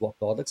is what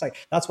God looks like.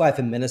 That's why if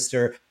a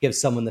minister gives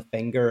someone the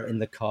finger in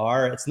the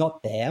car, it's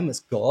not them,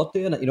 it's God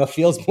doing it. You know, it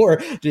feels more,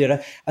 you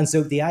know. And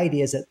so the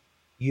idea is that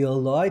you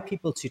allow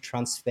people to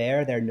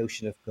transfer their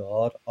notion of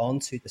God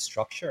onto the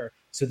structure.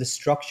 So the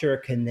structure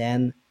can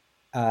then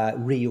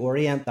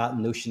reorient that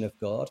notion of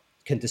God,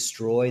 can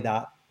destroy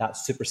that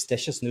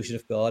superstitious notion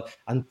of God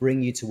and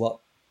bring you to what,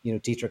 you know,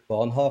 Dietrich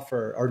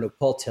Bonhoeffer or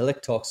Paul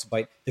Tillich talks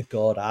about, the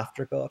God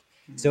after God.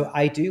 Mm-hmm. So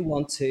I do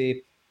want to,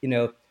 you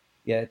know,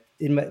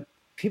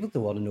 people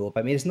don't want to know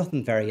about me. There's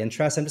nothing very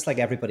interesting. I'm just like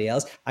everybody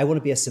else. I want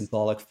to be a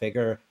symbolic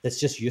figure that's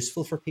just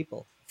useful for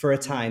people for a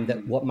time,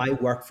 that what my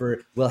work for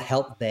will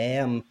help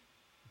them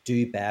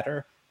do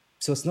better.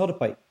 So it's not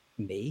about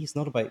me. It's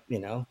not about, you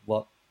know,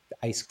 what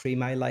ice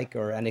cream I like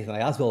or anything like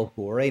that. It's all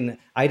boring.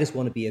 I just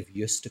want to be of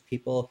use to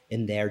people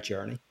in their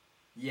journey.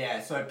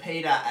 Yeah, so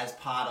Peter, as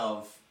part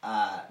of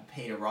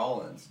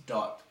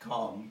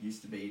peterrollins.com,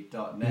 used to be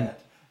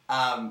 .net,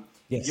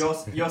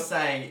 yes. you're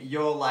saying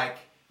you're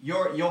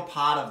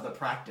part of the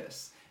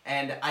practice.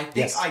 And I think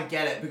yes. I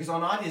get it, because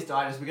on Ideas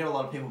Digest, we get a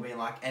lot of people being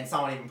like, and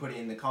someone even put it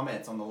in the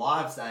comments on the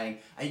live saying,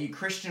 are you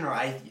Christian or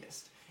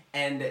atheist?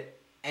 And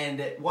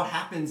what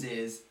happens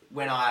is,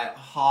 when I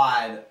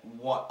hide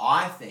what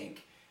I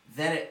think,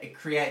 then it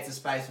creates a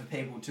space for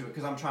people to,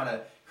 because I'm trying to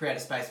create a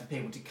space for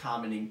people to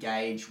come and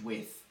engage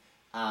with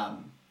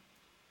and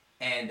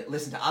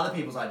listen to other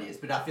people's ideas.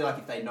 But I feel like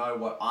if they know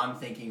what I'm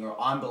thinking or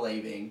I'm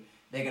believing,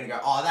 they're going to go,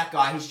 oh, that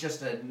guy, he's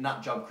just a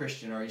nut job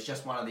Christian, or he's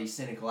just one of these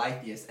cynical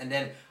atheists. And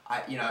then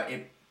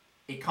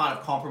it kind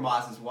of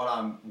compromises what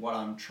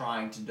I'm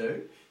trying to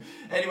do.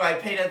 Anyway,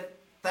 Peter,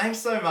 thanks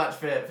so much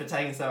for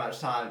taking so much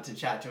time to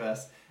chat to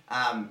us.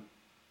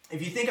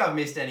 If you think I've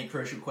missed any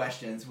crucial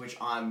questions, which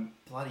I'm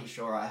bloody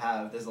sure I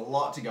have, there's a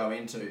lot to go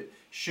into.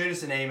 Shoot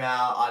us an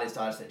email,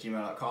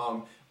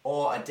 ideasdigest@gmail.com,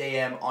 or a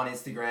DM on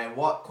Instagram.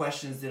 What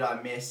questions did I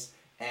miss,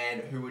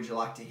 and who would you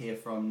like to hear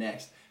from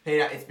next?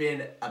 Peter, it's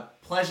been a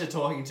pleasure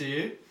talking to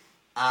you,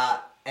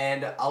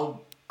 and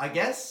I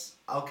guess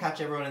I'll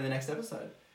catch everyone in the next episode.